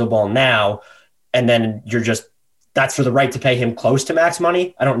for Lonzo Ball now, and then that's for the right to pay him close to max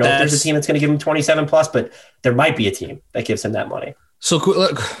money. I don't know if there's a team that's going to give him 27 plus, but there might be a team that gives him that money. So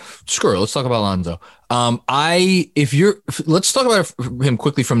screw it. Let's talk about Lonzo. Let's talk about him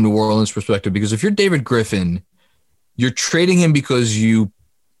quickly from New Orleans perspective, because if you're David Griffin, you're trading him because you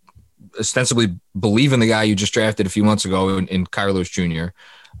ostensibly believe in the guy you just drafted a few months ago in Kira Lewis Jr.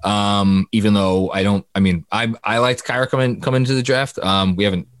 Even though I liked Kira coming into the draft. We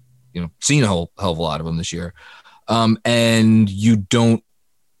haven't, seen a hell of a lot of him this year. And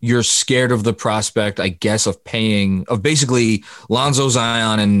you're scared of the prospect, I guess, of basically Lonzo,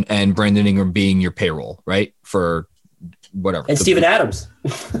 Zion and Brandon Ingram being your payroll, right? For whatever. And Steven Adams.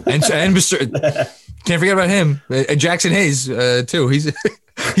 and Mr. Can't forget about him. And Jackson Hayes, too.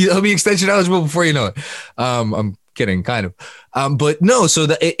 He'll be extension eligible before you know it. I'm kidding, kind of. But no, so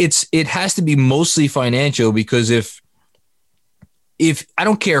it has to be mostly financial, because if I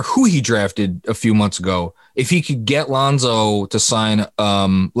don't care who he drafted a few months ago, if he could get Lonzo to sign,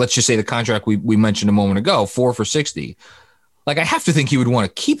 let's just say the contract we mentioned a moment ago, 4 for $60, like I have to think he would want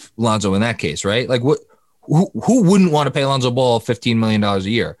to keep Lonzo in that case, right? Like who wouldn't want to pay Lonzo Ball $15 million a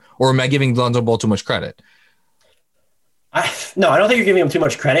year? Or am I giving Lonzo Ball too much credit? No, I don't think you're giving him too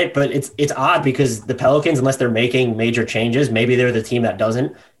much credit, but it's odd because the Pelicans, unless they're making major changes, maybe they're the team that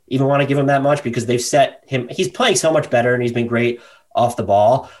doesn't even want to give him that much, because they've set him. He's playing so much better and he's been great off the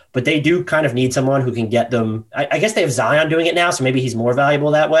ball, but they do kind of need someone who can get them. I guess they have Zion doing it now, so maybe he's more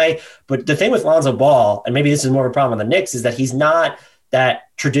valuable that way. But the thing with Lonzo Ball, and maybe this is more of a problem on the Knicks, is that he's not that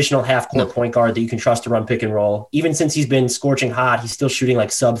traditional half-court point guard that you can trust to run pick and roll. Even since he's been scorching hot, he's still shooting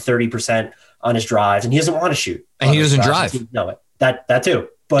like sub 30% on his drives, and he doesn't want to shoot. And he doesn't drive. No, that too.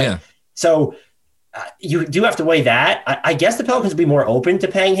 But so you do have to weigh that. I guess the Pelicans would be more open to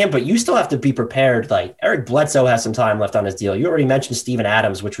paying him, but you still have to be prepared. Like Eric Bledsoe has some time left on his deal. You already mentioned Steven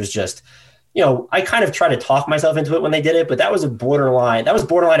Adams, which was just, I kind of tried to talk myself into it when they did it, but that was borderline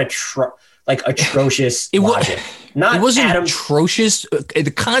atrocious logic. It wasn't atrocious.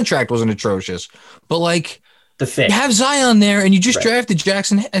 The contract wasn't atrocious, but like the fit. You have Zion there and you just drafted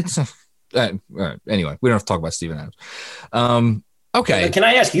Jackson. Anyway, we don't have to talk about Steven Adams. Okay. Can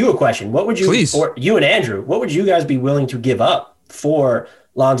I ask you a question? What would you, please, or you and Andrew, what would you guys be willing to give up for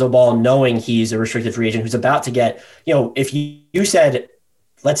Lonzo Ball, knowing he's a restricted free agent who's about to get, if you said,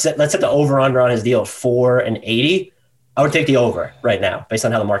 let's set the over under on his deal at 4.80, I would take the over right now based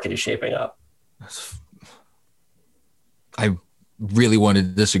on how the market is shaping up. I really want to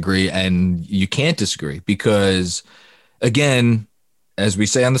disagree, and you can't disagree because, again, as we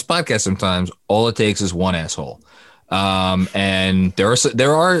say on this podcast sometimes, all it takes is one asshole. And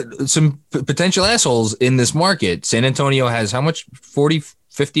there are some potential assholes in this market. San Antonio has how much?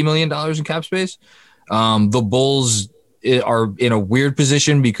 $50 million in cap space. The Bulls are in a weird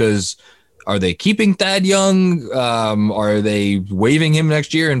position because are they keeping Thad Young? Are they waiving him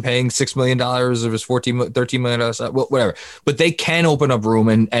next year and paying $6 million of his $13 million? Whatever. But they can open up room,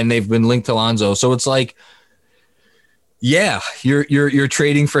 and they've been linked to Lonzo. So it's like, yeah, you're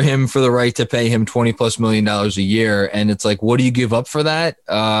trading for him for the right to pay him $20+ million a year, and it's like, what do you give up for that?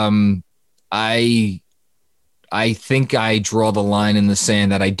 I think I draw the line in the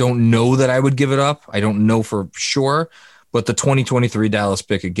sand that I don't know that I would give it up. I don't know for sure, but the 2023 Dallas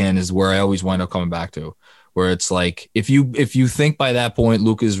pick again is where I always wind up coming back to, where it's like if you think by that point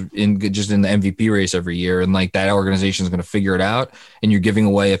Luke is in the MVP race every year, and like that organization is going to figure it out, and you're giving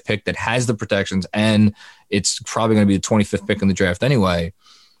away a pick that has the protections and it's probably going to be the 25th pick in the draft anyway.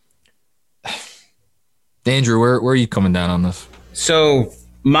 Andrew, where are you coming down on this? So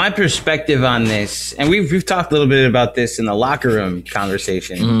my perspective on this, and we've talked a little bit about this in the locker room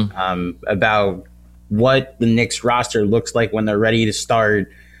conversation, about what the Knicks roster looks like when they're ready to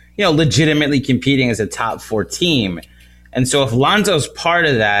start, legitimately competing as a top 4 team. And so if Lonzo's part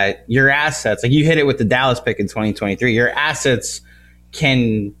of that, your assets, like you hit it with the Dallas pick in 2023, your assets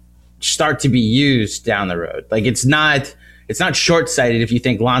can start to be used down the road. Like it's not short-sighted if you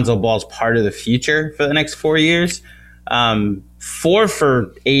think Lonzo Ball's part of the future for the next 4 years. 4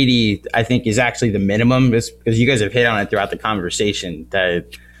 for 80, I think, is actually the minimum, because you guys have hit on it throughout the conversation that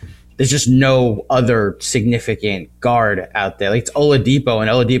there's just no other significant guard out there. Like it's Oladipo, and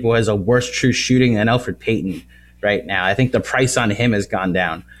Oladipo has a worse true shooting than Elfrid Payton right now. I think the price on him has gone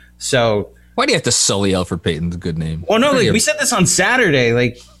down. So why do you have to sully Elfrid Payton's good name? Well, no, we said this on Saturday.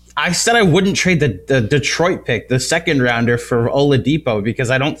 Like I said, I wouldn't trade the Detroit pick, the second rounder, for Oladipo because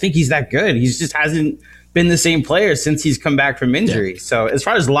I don't think he's that good. He just hasn't been the same player since he's come back from injury. Yeah. So as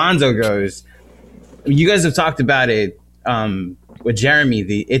far as Lonzo goes, you guys have talked about it with Jeremy.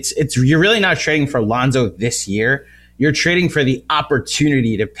 You're really not trading for Lonzo this year. You're trading for the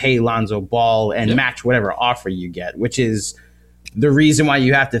opportunity to pay Lonzo Ball and match whatever offer you get, which is the reason why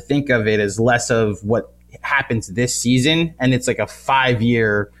you have to think of it as less of what happens this season, and it's like a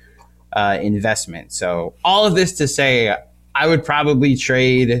 5-year investment. So all of this to say, I would probably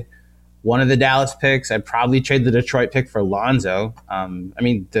trade one of the Dallas picks. I'd probably trade the Detroit pick for Lonzo. I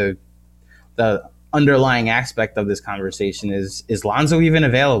mean, the underlying aspect of this conversation is Lonzo even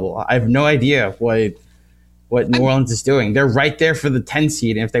available? I have no idea what New Orleans is doing. They're right there for the 10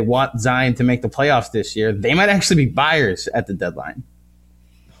 seed, and if they want Zion to make the playoffs this year, they might actually be buyers at the deadline.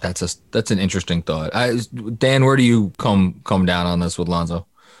 That's an interesting thought. Dan, where do you come down on this with Lonzo?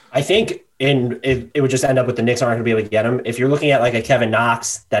 I think it would just end up with the Knicks aren't going to be able to get him. If you're looking at like a Kevin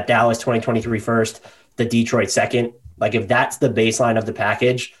Knox, that Dallas 2023 first, the Detroit second, like if that's the baseline of the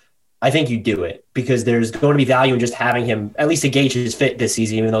package, I think you do it because there's going to be value in just having him at least to gauge his fit this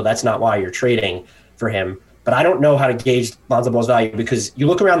season, even though that's not why you're trading for him. But I don't know how to gauge Lonzo Ball's value because you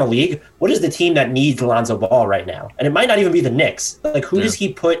look around the league, what is the team that needs Lonzo Ball right now? And it might not even be the Knicks. Like who does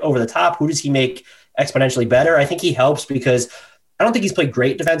he put over the top? Who does he make exponentially better? I think he helps because I don't think he's played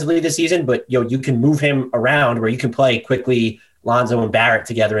great defensively this season, but you can move him around where you can play quickly Lonzo and Barrett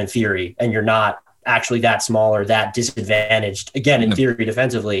together in theory, and you're not actually that small or that disadvantaged, again, in theory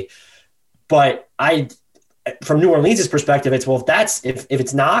defensively. But from New Orleans' perspective, it's, well, if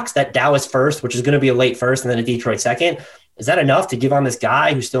it's Knox, that Dallas first, which is going to be a late first and then a Detroit second, is that enough to give on this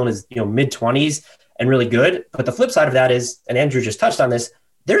guy who's still in his mid-20s and really good? But the flip side of that is, and Andrew just touched on this,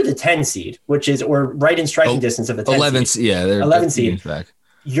 they're the 10 seed, or right in striking distance of the 10 11 seed. Yeah, they're 11 seed. Back.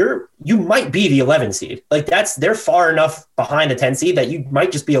 You might be the 11 seed. Like they're far enough behind the 10 seed that you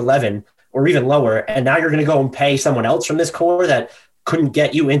might just be 11 or even lower. And now you're going to go and pay someone else from this core that couldn't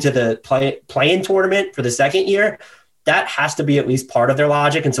get you into the play-in tournament for the second year. That has to be at least part of their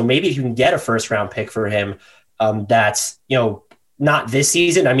logic. And so maybe if you can get a first-round pick for him, that's, not this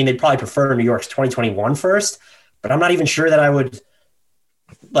season. I mean, they'd probably prefer New York's 2021 first, but I'm not even sure that I would,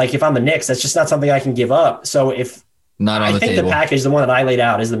 if I'm the Knicks, that's just not something I can give up. So if not on I the think table. the package, the one that I laid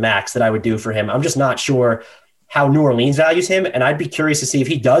out, is the max that I would do for him. I'm just not sure how New Orleans values him. And I'd be curious to see if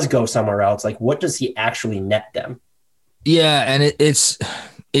he does go somewhere else, what does he actually net them? Yeah. And it's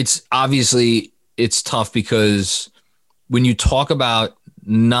obviously it's tough because when you talk about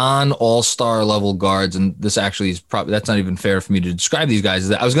non-all-star level guards, and this actually is probably, that's not even fair for me to describe these guys, is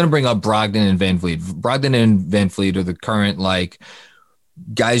that I was going to bring up Brogdon and Van Vliet. Brogdon and Van Vliet are the current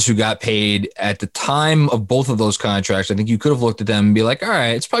guys who got paid at the time of both of those contracts. I think you could have looked at them and be like, all right,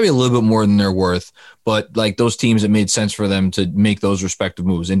 it's probably a little bit more than they're worth, but those teams, it made sense for them to make those respective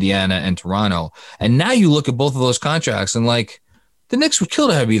moves, Indiana and Toronto. And now you look at both of those contracts and the Knicks would kill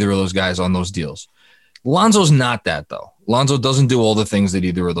to have either of those guys on those deals. Lonzo's not that, though. Lonzo doesn't do all the things that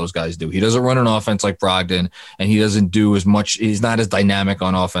either of those guys do. He doesn't run an offense like Brogdon, and he doesn't do as much. He's not as dynamic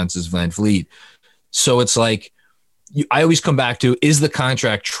on offense as Van Vliet. So it's I always come back to, is the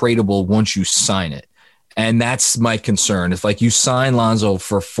contract tradable once you sign it? And that's my concern. If you sign Lonzo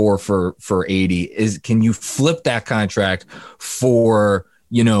for 80, can you flip that contract for,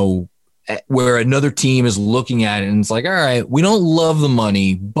 where another team is looking at it and it's all right, we don't love the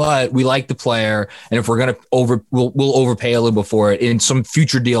money, but we like the player. And if we're going to we'll overpay a little bit for it in some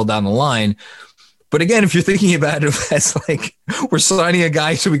future deal down the line. But again, if you're thinking about it as we're signing a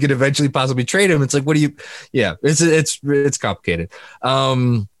guy so we could eventually possibly trade him, it's what do you, it's complicated.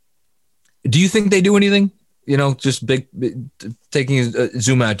 Do you think they do anything? Just taking a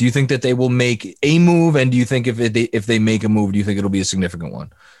zoom out. Do you think that they will make a move? And do you think if they make a move, do you think it'll be a significant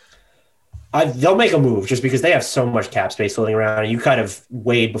one? They'll make a move just because they have so much cap space floating around. And you kind of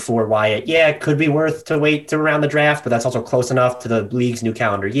weighed before why it could be worth to wait to around the draft, but that's also close enough to the league's new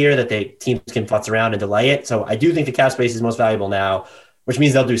calendar year that teams can futz around and delay it. So I do think the cap space is most valuable now, which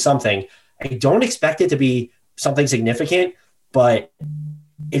means they'll do something. I don't expect it to be something significant, but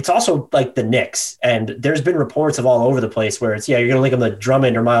it's also the Knicks. And there's been reports of all over the place where it's, you're going to link them to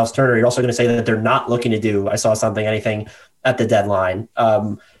Drummond or Miles Turner. You're also going to say that they're not looking to do, I saw anything at the deadline.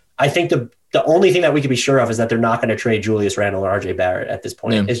 I think the only thing that we can be sure of is that they're not going to trade Julius Randle or RJ Barrett at this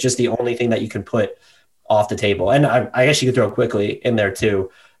point. Yeah. It's just the only thing that you can put off the table. And I guess you could throw quickly in there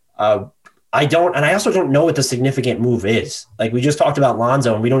too. I also don't know what the significant move is. We just talked about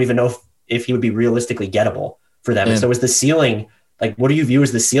Lonzo and we don't even know if he would be realistically gettable for them. Yeah. And so is the ceiling, what do you view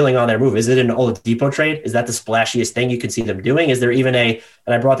as the ceiling on their move? Is it an Oladipo trade? Is that the splashiest thing you could see them doing? Is there even and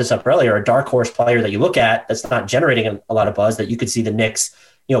I brought this up earlier, a dark horse player that you look at that's not generating a lot of buzz that you could see the Knicks,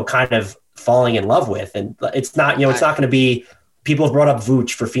 kind of falling in love with? And it's not, it's not going to be, people have brought up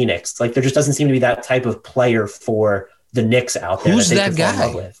Vooch for Phoenix. There just doesn't seem to be that type of player for the Knicks out there. Who's that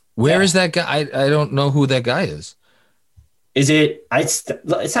guy? Where is that guy? I don't know who that guy is. Is it,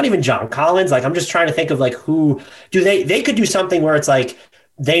 it's not even John Collins. I'm just trying to think of who do they could do something where it's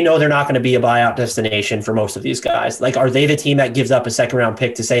they know they're not going to be a buyout destination for most of these guys. Are they the team that gives up a second round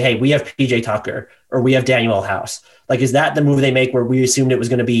pick to say, hey, we have PJ Tucker or we have Daniel House? Is that the move they make where we assumed it was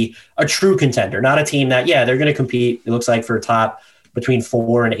going to be a true contender, not a team that, they're going to compete, it looks for a top between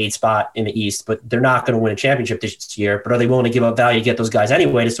 4 and 8 spot in the East, but they're not going to win a championship this year. But are they willing to give up value to get those guys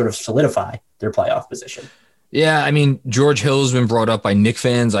anyway to sort of solidify their playoff position? Yeah, I mean, George Hill has been brought up by Knicks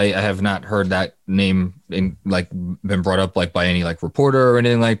fans. I have not heard that name been brought up by any reporter or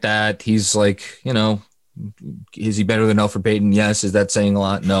anything like that. He's is he better than Elfrid Payton? Yes. Is that saying a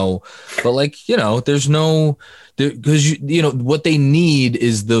lot? No. But there's no, because what they need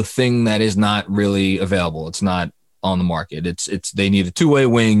is the thing that is not really available. It's not on the market. It's they need a two-way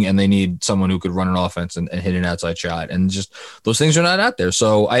wing and they need someone who could run an offense and hit an outside shot. And just those things are not out there.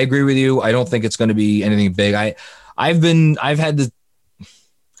 So I agree with you. I don't think it's going to be anything big. I've had the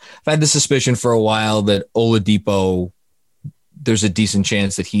suspicion for a while that Oladipo, there's a decent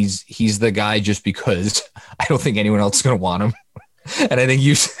chance that he's the guy just because I don't think anyone else is going to want him. And I think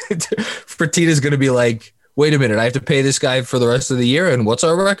Fertitta's going to be wait a minute, I have to pay this guy for the rest of the year. And what's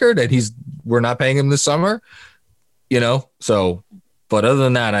our record? And we're not paying him this summer. So, but other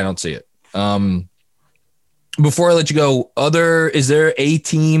than that, I don't see it. Before I let you go, is there a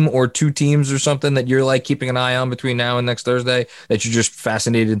team or two teams or something that you're keeping an eye on between now and next Thursday that you're just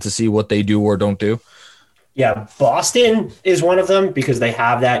fascinated to see what they do or don't do? Yeah, Boston is one of them because they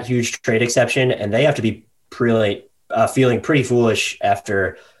have that huge trade exception and they have to be feeling pretty foolish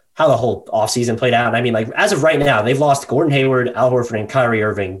after how the whole offseason played out. And I mean, as of right now, they've lost Gordon Hayward, Al Horford, and Kyrie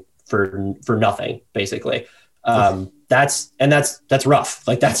Irving for nothing, basically. That's rough.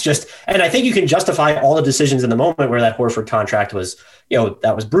 Like that's just, and I think you can justify all the decisions in the moment where that Horford contract was,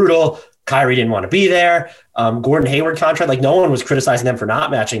 that was brutal. Kyrie didn't want to be there. Gordon Hayward contract, like no one was criticizing them for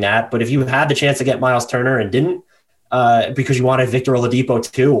not matching that. But if you had the chance to get Miles Turner and didn't, because you wanted Victor Oladipo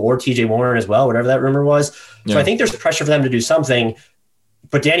too, or TJ Warren as well, whatever that rumor was. Yeah. So I think there's pressure for them to do something.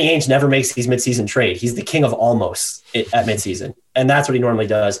 But Danny Ainge never makes these midseason trades. He's the king of almost at midseason. And that's what he normally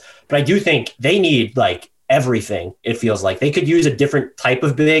does. But I do think they need like everything. It feels like they could use a different type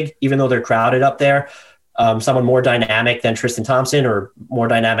of big, even though they're crowded up there. Someone more dynamic than Tristan Thompson or more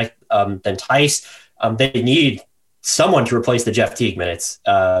dynamic than Tice. They need someone to replace the Jeff Teague minutes,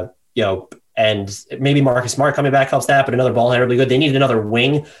 and maybe Marcus Smart coming back helps that, but another ball handler would be good. They need another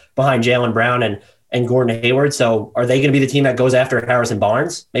wing behind Jaylen Brown and Gordon Hayward. So are they going to be the team that goes after Harrison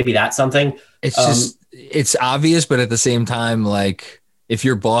Barnes? Maybe that's something. It's obvious, but at the same time, like if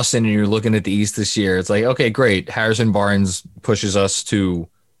you're Boston and you're looking at the East this year, it's like, okay, great. Harrison Barnes pushes us to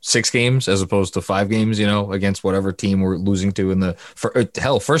 6 games as opposed to 5 games, against whatever team we're losing to in the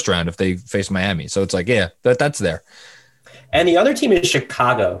first round if they face Miami. So it's like, yeah, that's there. And the other team is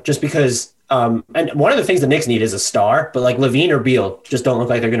Chicago, just because, and one of the things the Knicks need is a star, but like Levine or Beal just don't look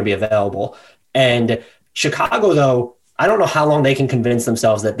like they're going to be available. And Chicago, though, I don't know how long they can convince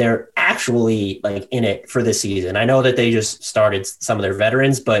themselves that they're actually like in it for this season. I know that they just started some of their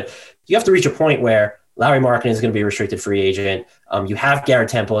veterans, but you have to reach a point where Lauri Markkanen is going to be a restricted free agent. You have Garrett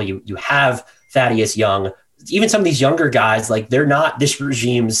Temple, you have Thaddeus Young, even some of these younger guys, like they're not this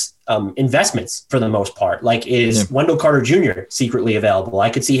regime's investments for the most part. Like is Wendell Carter Jr. secretly available? I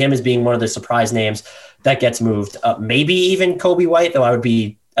could see him as being one of the surprise names that gets moved. Maybe even Kobe White, though I'd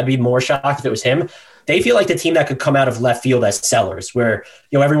be more shocked if it was him. They feel like the team that could come out of left field as sellers, where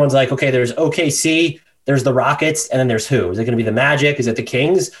everyone's like, okay, there's OKC, there's the Rockets, and then there's who? Is it going to be the Magic? Is it the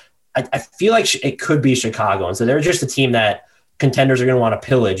Kings? I feel like it could be Chicago, and so they're just a team that contenders are going to want to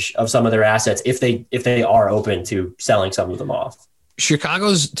pillage of some of their assets if they are open to selling some of them off.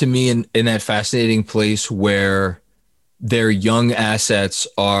 Chicago's, to me, in that fascinating place where their young assets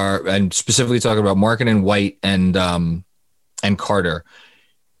are, and specifically talking about Markkanen, White, and Carter.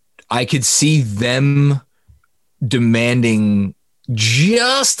 I could see them demanding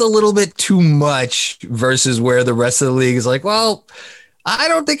just a little bit too much versus where the rest of the league is like, well, I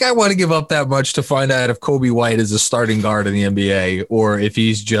don't think I want to give up that much to find out if Kobe White is a starting guard in the NBA or if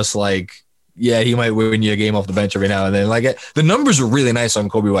he's just like, yeah, he might win you a game off the bench every now and then. Like the numbers are really nice on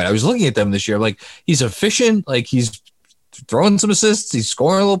Kobe White. I was looking at them this year. Like he's efficient. Like he's throwing some assists. He's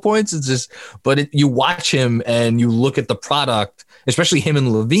scoring a little points. It's just, but you watch him and you look at the product, especially him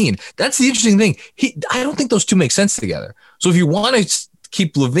and Levine. That's the interesting thing. I don't think those two make sense together. So if you want to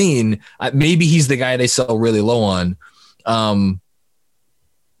keep Levine, maybe he's the guy they sell really low on.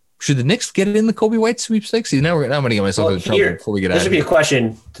 Should the Knicks get it in the Kobe White sweepstakes? Now I'm going to get myself in trouble before we get out of here. This would be a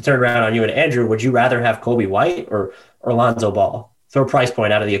question to turn around on you and Andrew. Would you rather have Kobe White or Lonzo Ball? Throw a price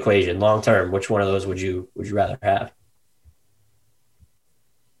point out of the equation long term. Which one of those would you rather have?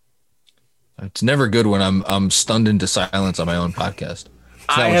 It's never good when I'm stunned into silence on my own podcast.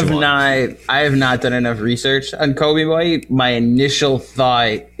 I have not done enough research on Kobe White. My initial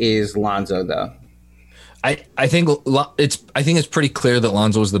thought is Lonzo, though. I think it's pretty clear that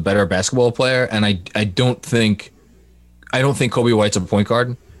Lonzo is the better basketball player, and I don't think Kobe White's a point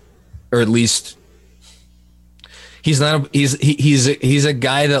guard, or at least he's not. He's a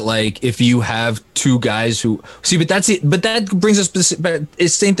guy that, like, if you have two guys who see, but that brings us. But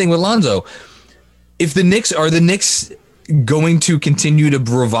it's the same thing with Lonzo. If the Knicks going to continue to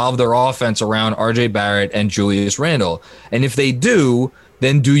revolve their offense around RJ Barrett and Julius Randle, and if they do,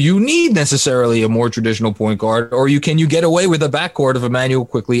 then do you need necessarily a more traditional point guard, or can you get away with a backcourt of Emmanuel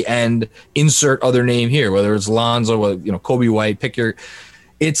Quickley and insert other name here, whether it's Lonzo, Kobe White, pick your.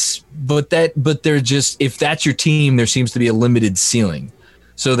 But they're just, if that's your team, there seems to be a limited ceiling.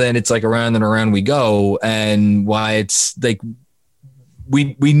 So then it's like around and around we go, and why it's like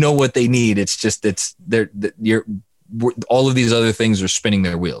we know what they need. It's just all of these other things are spinning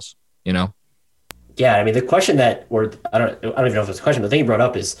their wheels, Yeah, I mean, the question that I don't even know if it's a question, but the thing you brought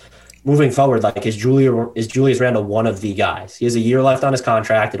up is moving forward, like, is Julius Randle one of the guys? He has a year left on his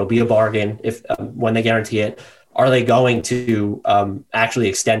contract. It'll be a bargain when they guarantee it. Are they going to actually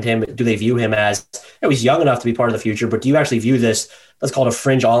extend him? Do they view him as, he's young enough to be part of the future, but do you actually view this, let's call it a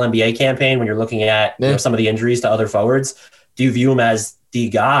fringe All-NBA campaign when you're looking at some of the injuries to other forwards? Do you view him as the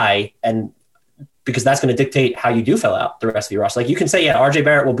guy? And because that's going to dictate how you do fill out the rest of your roster. Like, you can say, RJ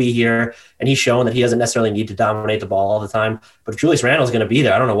Barrett will be here, and he's shown that he doesn't necessarily need to dominate the ball all the time. But if Julius Randle is going to be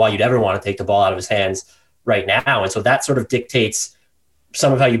there, I don't know why you'd ever want to take the ball out of his hands right now. And so that sort of dictates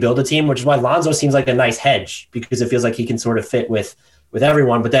some of how you build a team, which is why Lonzo seems like a nice hedge because it feels like he can sort of fit with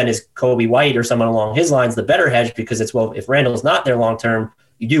everyone. But then is Kobe White or someone along his lines the better hedge because it's, well, if Randall's not there long term,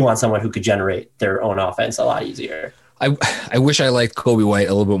 you do want someone who could generate their own offense a lot easier. I wish I liked Kobe White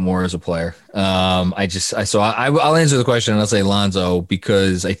a little bit more as a player. I'll answer the question and I'll say Lonzo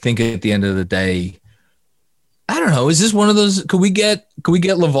because I think at the end of the day, I don't know. Is this one of those? Could we get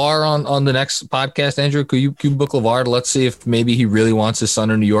LeVar on the next podcast, Andrew? Could you book LeVar? Let's see if maybe he really wants his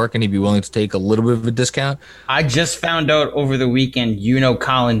son in New York and he'd be willing to take a little bit of a discount. I just found out over the weekend,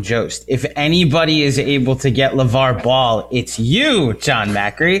 Colin Jost. If anybody is able to get LeVar Ball, it's you, John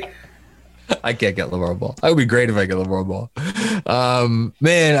Macri. I can't get LeVar Ball. That would be great if I get LeVar Ball.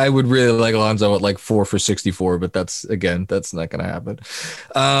 Man, I would really like Alonzo at like 4 for 64, but that's not going to happen.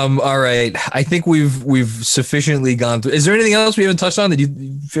 All right. I think we've sufficiently gone through. Is there anything else we haven't touched on that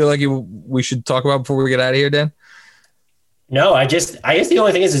you feel like we should talk about before we get out of here, Dan? No, I guess the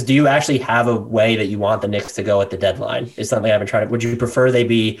only thing is do you actually have a way that you want the Knicks to go at the deadline? It's something I haven't tried. Would you prefer they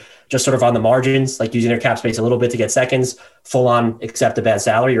be just sort of on the margins, like using their cap space a little bit to get seconds, full on accept a bad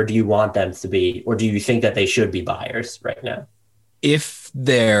salary, or do you want them to be, or do you think that they should be buyers right now? If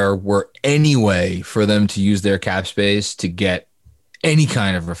there were any way for them to use their cap space to get any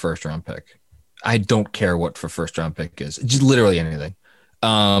kind of a first round pick, I don't care what for first round pick is, just literally anything.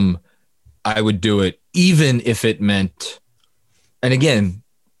 I would do it, even if it meant. And again,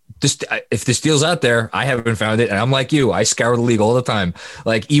 if this deal's out there, I haven't found it. And I'm like you, I scour the league all the time.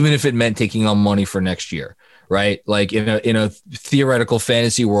 Like, even if it meant taking on money for next year, right? Like in a theoretical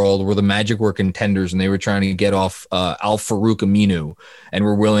fantasy world where the Magic were contenders and they were trying to get off Al-Farouq Aminu and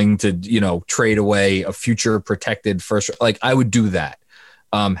were willing to, trade away a future protected first, like I would do that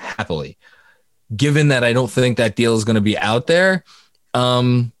happily. Given that I don't think that deal is going to be out there,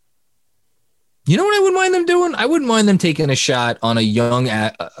 you know what I wouldn't mind them doing? I wouldn't mind them taking a shot on a young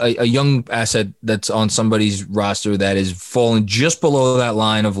asset that's on somebody's roster that is falling just below that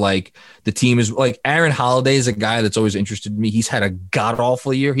line of like the team is like Aaron Holiday is a guy that's always interested in me. He's had a god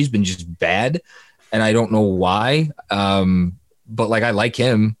awful year. He's been just bad, and I don't know why. But like I like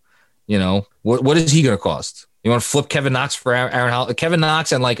him. What is he going to cost? You want to flip Kevin Knox for Aaron Holiday? Kevin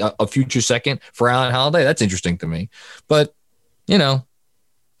Knox and like a future second for Aaron Holiday? That's interesting to me. But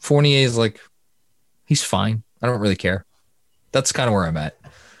Fournier is like. He's fine. I don't really care. That's kind of where I'm at.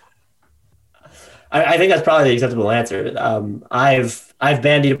 I think that's probably the acceptable answer. I've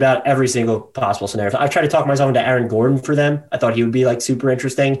bandied about every single possible scenario. I've tried to talk myself into Aaron Gordon for them. I thought he would be like super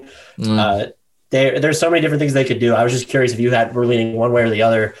interesting. There's so many different things they could do. I was just curious if you were leaning one way or the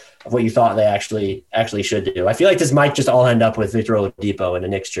other of what you thought they actually should do. I feel like this might just all end up with Victor Oladipo in a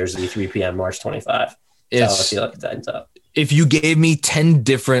Knicks jersey, 3 p.m. March 25. So I feel like it ends up. If you gave me 10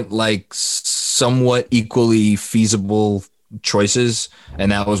 different, like somewhat equally feasible choices,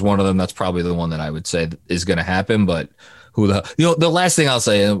 and that was one of them, that's probably the one that I would say is going to happen. But the last thing I'll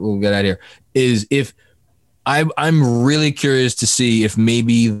say, and we'll get out of here, is if I'm really curious to see if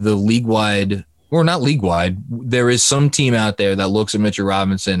maybe the league-wide, or not league-wide, there is some team out there that looks at Mitchell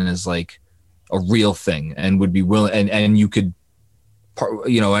Robinson as like a real thing and would be willing, and you could,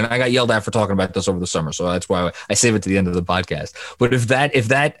 and I got yelled at for talking about this over the summer, so that's why I save it to the end of the podcast. But if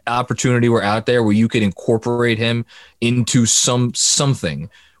that opportunity were out there where you could incorporate him into something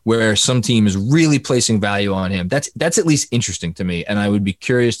where some team is really placing value on him, that's at least interesting to me, and I would be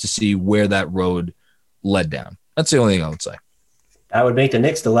curious to see where that road led down. That's the only thing I would say. That would make the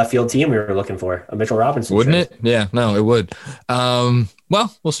Knicks the left field team we were looking for, a Mitchell Robinson. Wouldn't it? Yeah, no, it would.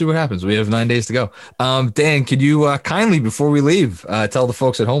 Well, we'll see what happens. We have 9 days to go. Dan, could you kindly, before we leave, tell the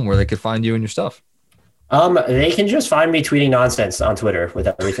folks at home where they could find you and your stuff? They can just find me tweeting nonsense on Twitter with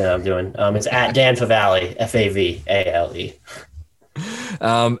everything I'm doing. It's at Dan Favale, Favale.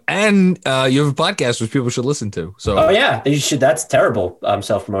 And you have a podcast which people should listen to. So, oh yeah, they should. That's terrible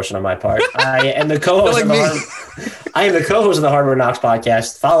self-promotion on my part. I am the co-host. I am the co-host of the Hardwood Knocks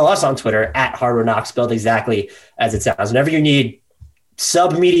podcast. Follow us on Twitter at Hardwood Knocks, spelled exactly as it sounds. Whenever you need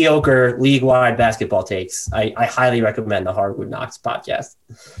sub-mediocre league-wide basketball takes, I highly recommend the Hardwood Knocks podcast.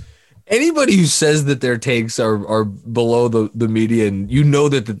 Anybody who says that their takes are below the median,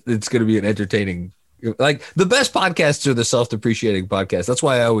 that it's going to be an entertaining. Like the best podcasts are the self-depreciating podcasts. That's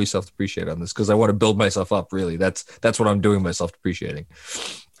why I always self-depreciate on this, because I want to build myself up. Really, that's what I'm doing by self-depreciating.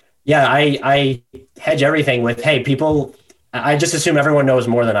 Yeah, I hedge everything with, hey, people. I just assume everyone knows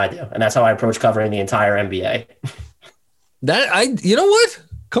more than I do, and that's how I approach covering the entire NBA. You know what?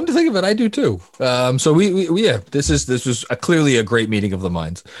 Come to think of it, I do too. So this was clearly a great meeting of the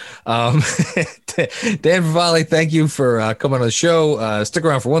minds. Dan Favale, thank you for coming on the show. Stick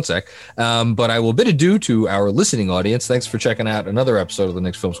around for one sec, but I will bid adieu to our listening audience. Thanks for checking out another episode of the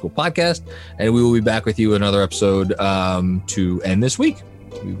Knicks Film School podcast, and we will be back with you another episode to end this week.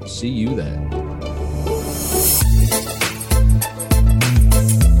 We will see you then.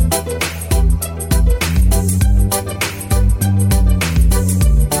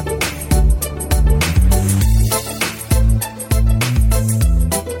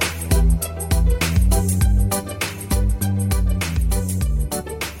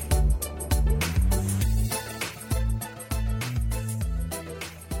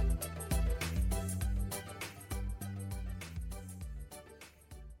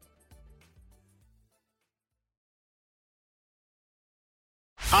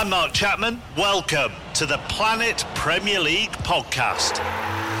 I'm Mark Chapman. Welcome to the Planet Premier League podcast.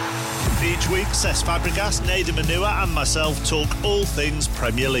 Each week, Cesc Fabregas, Nader Manua and myself talk all things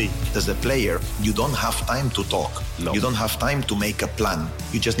Premier League. As a player, you don't have time to talk. No. You don't have time to make a plan.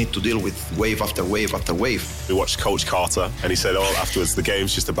 You just need to deal with wave after wave after wave. We watched Coach Carter and he said, afterwards, the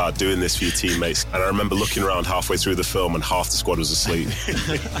game's just about doing this for your teammates. And I remember looking around halfway through the film and half the squad was asleep.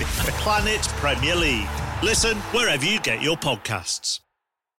 Planet Premier League. Listen wherever you get your podcasts.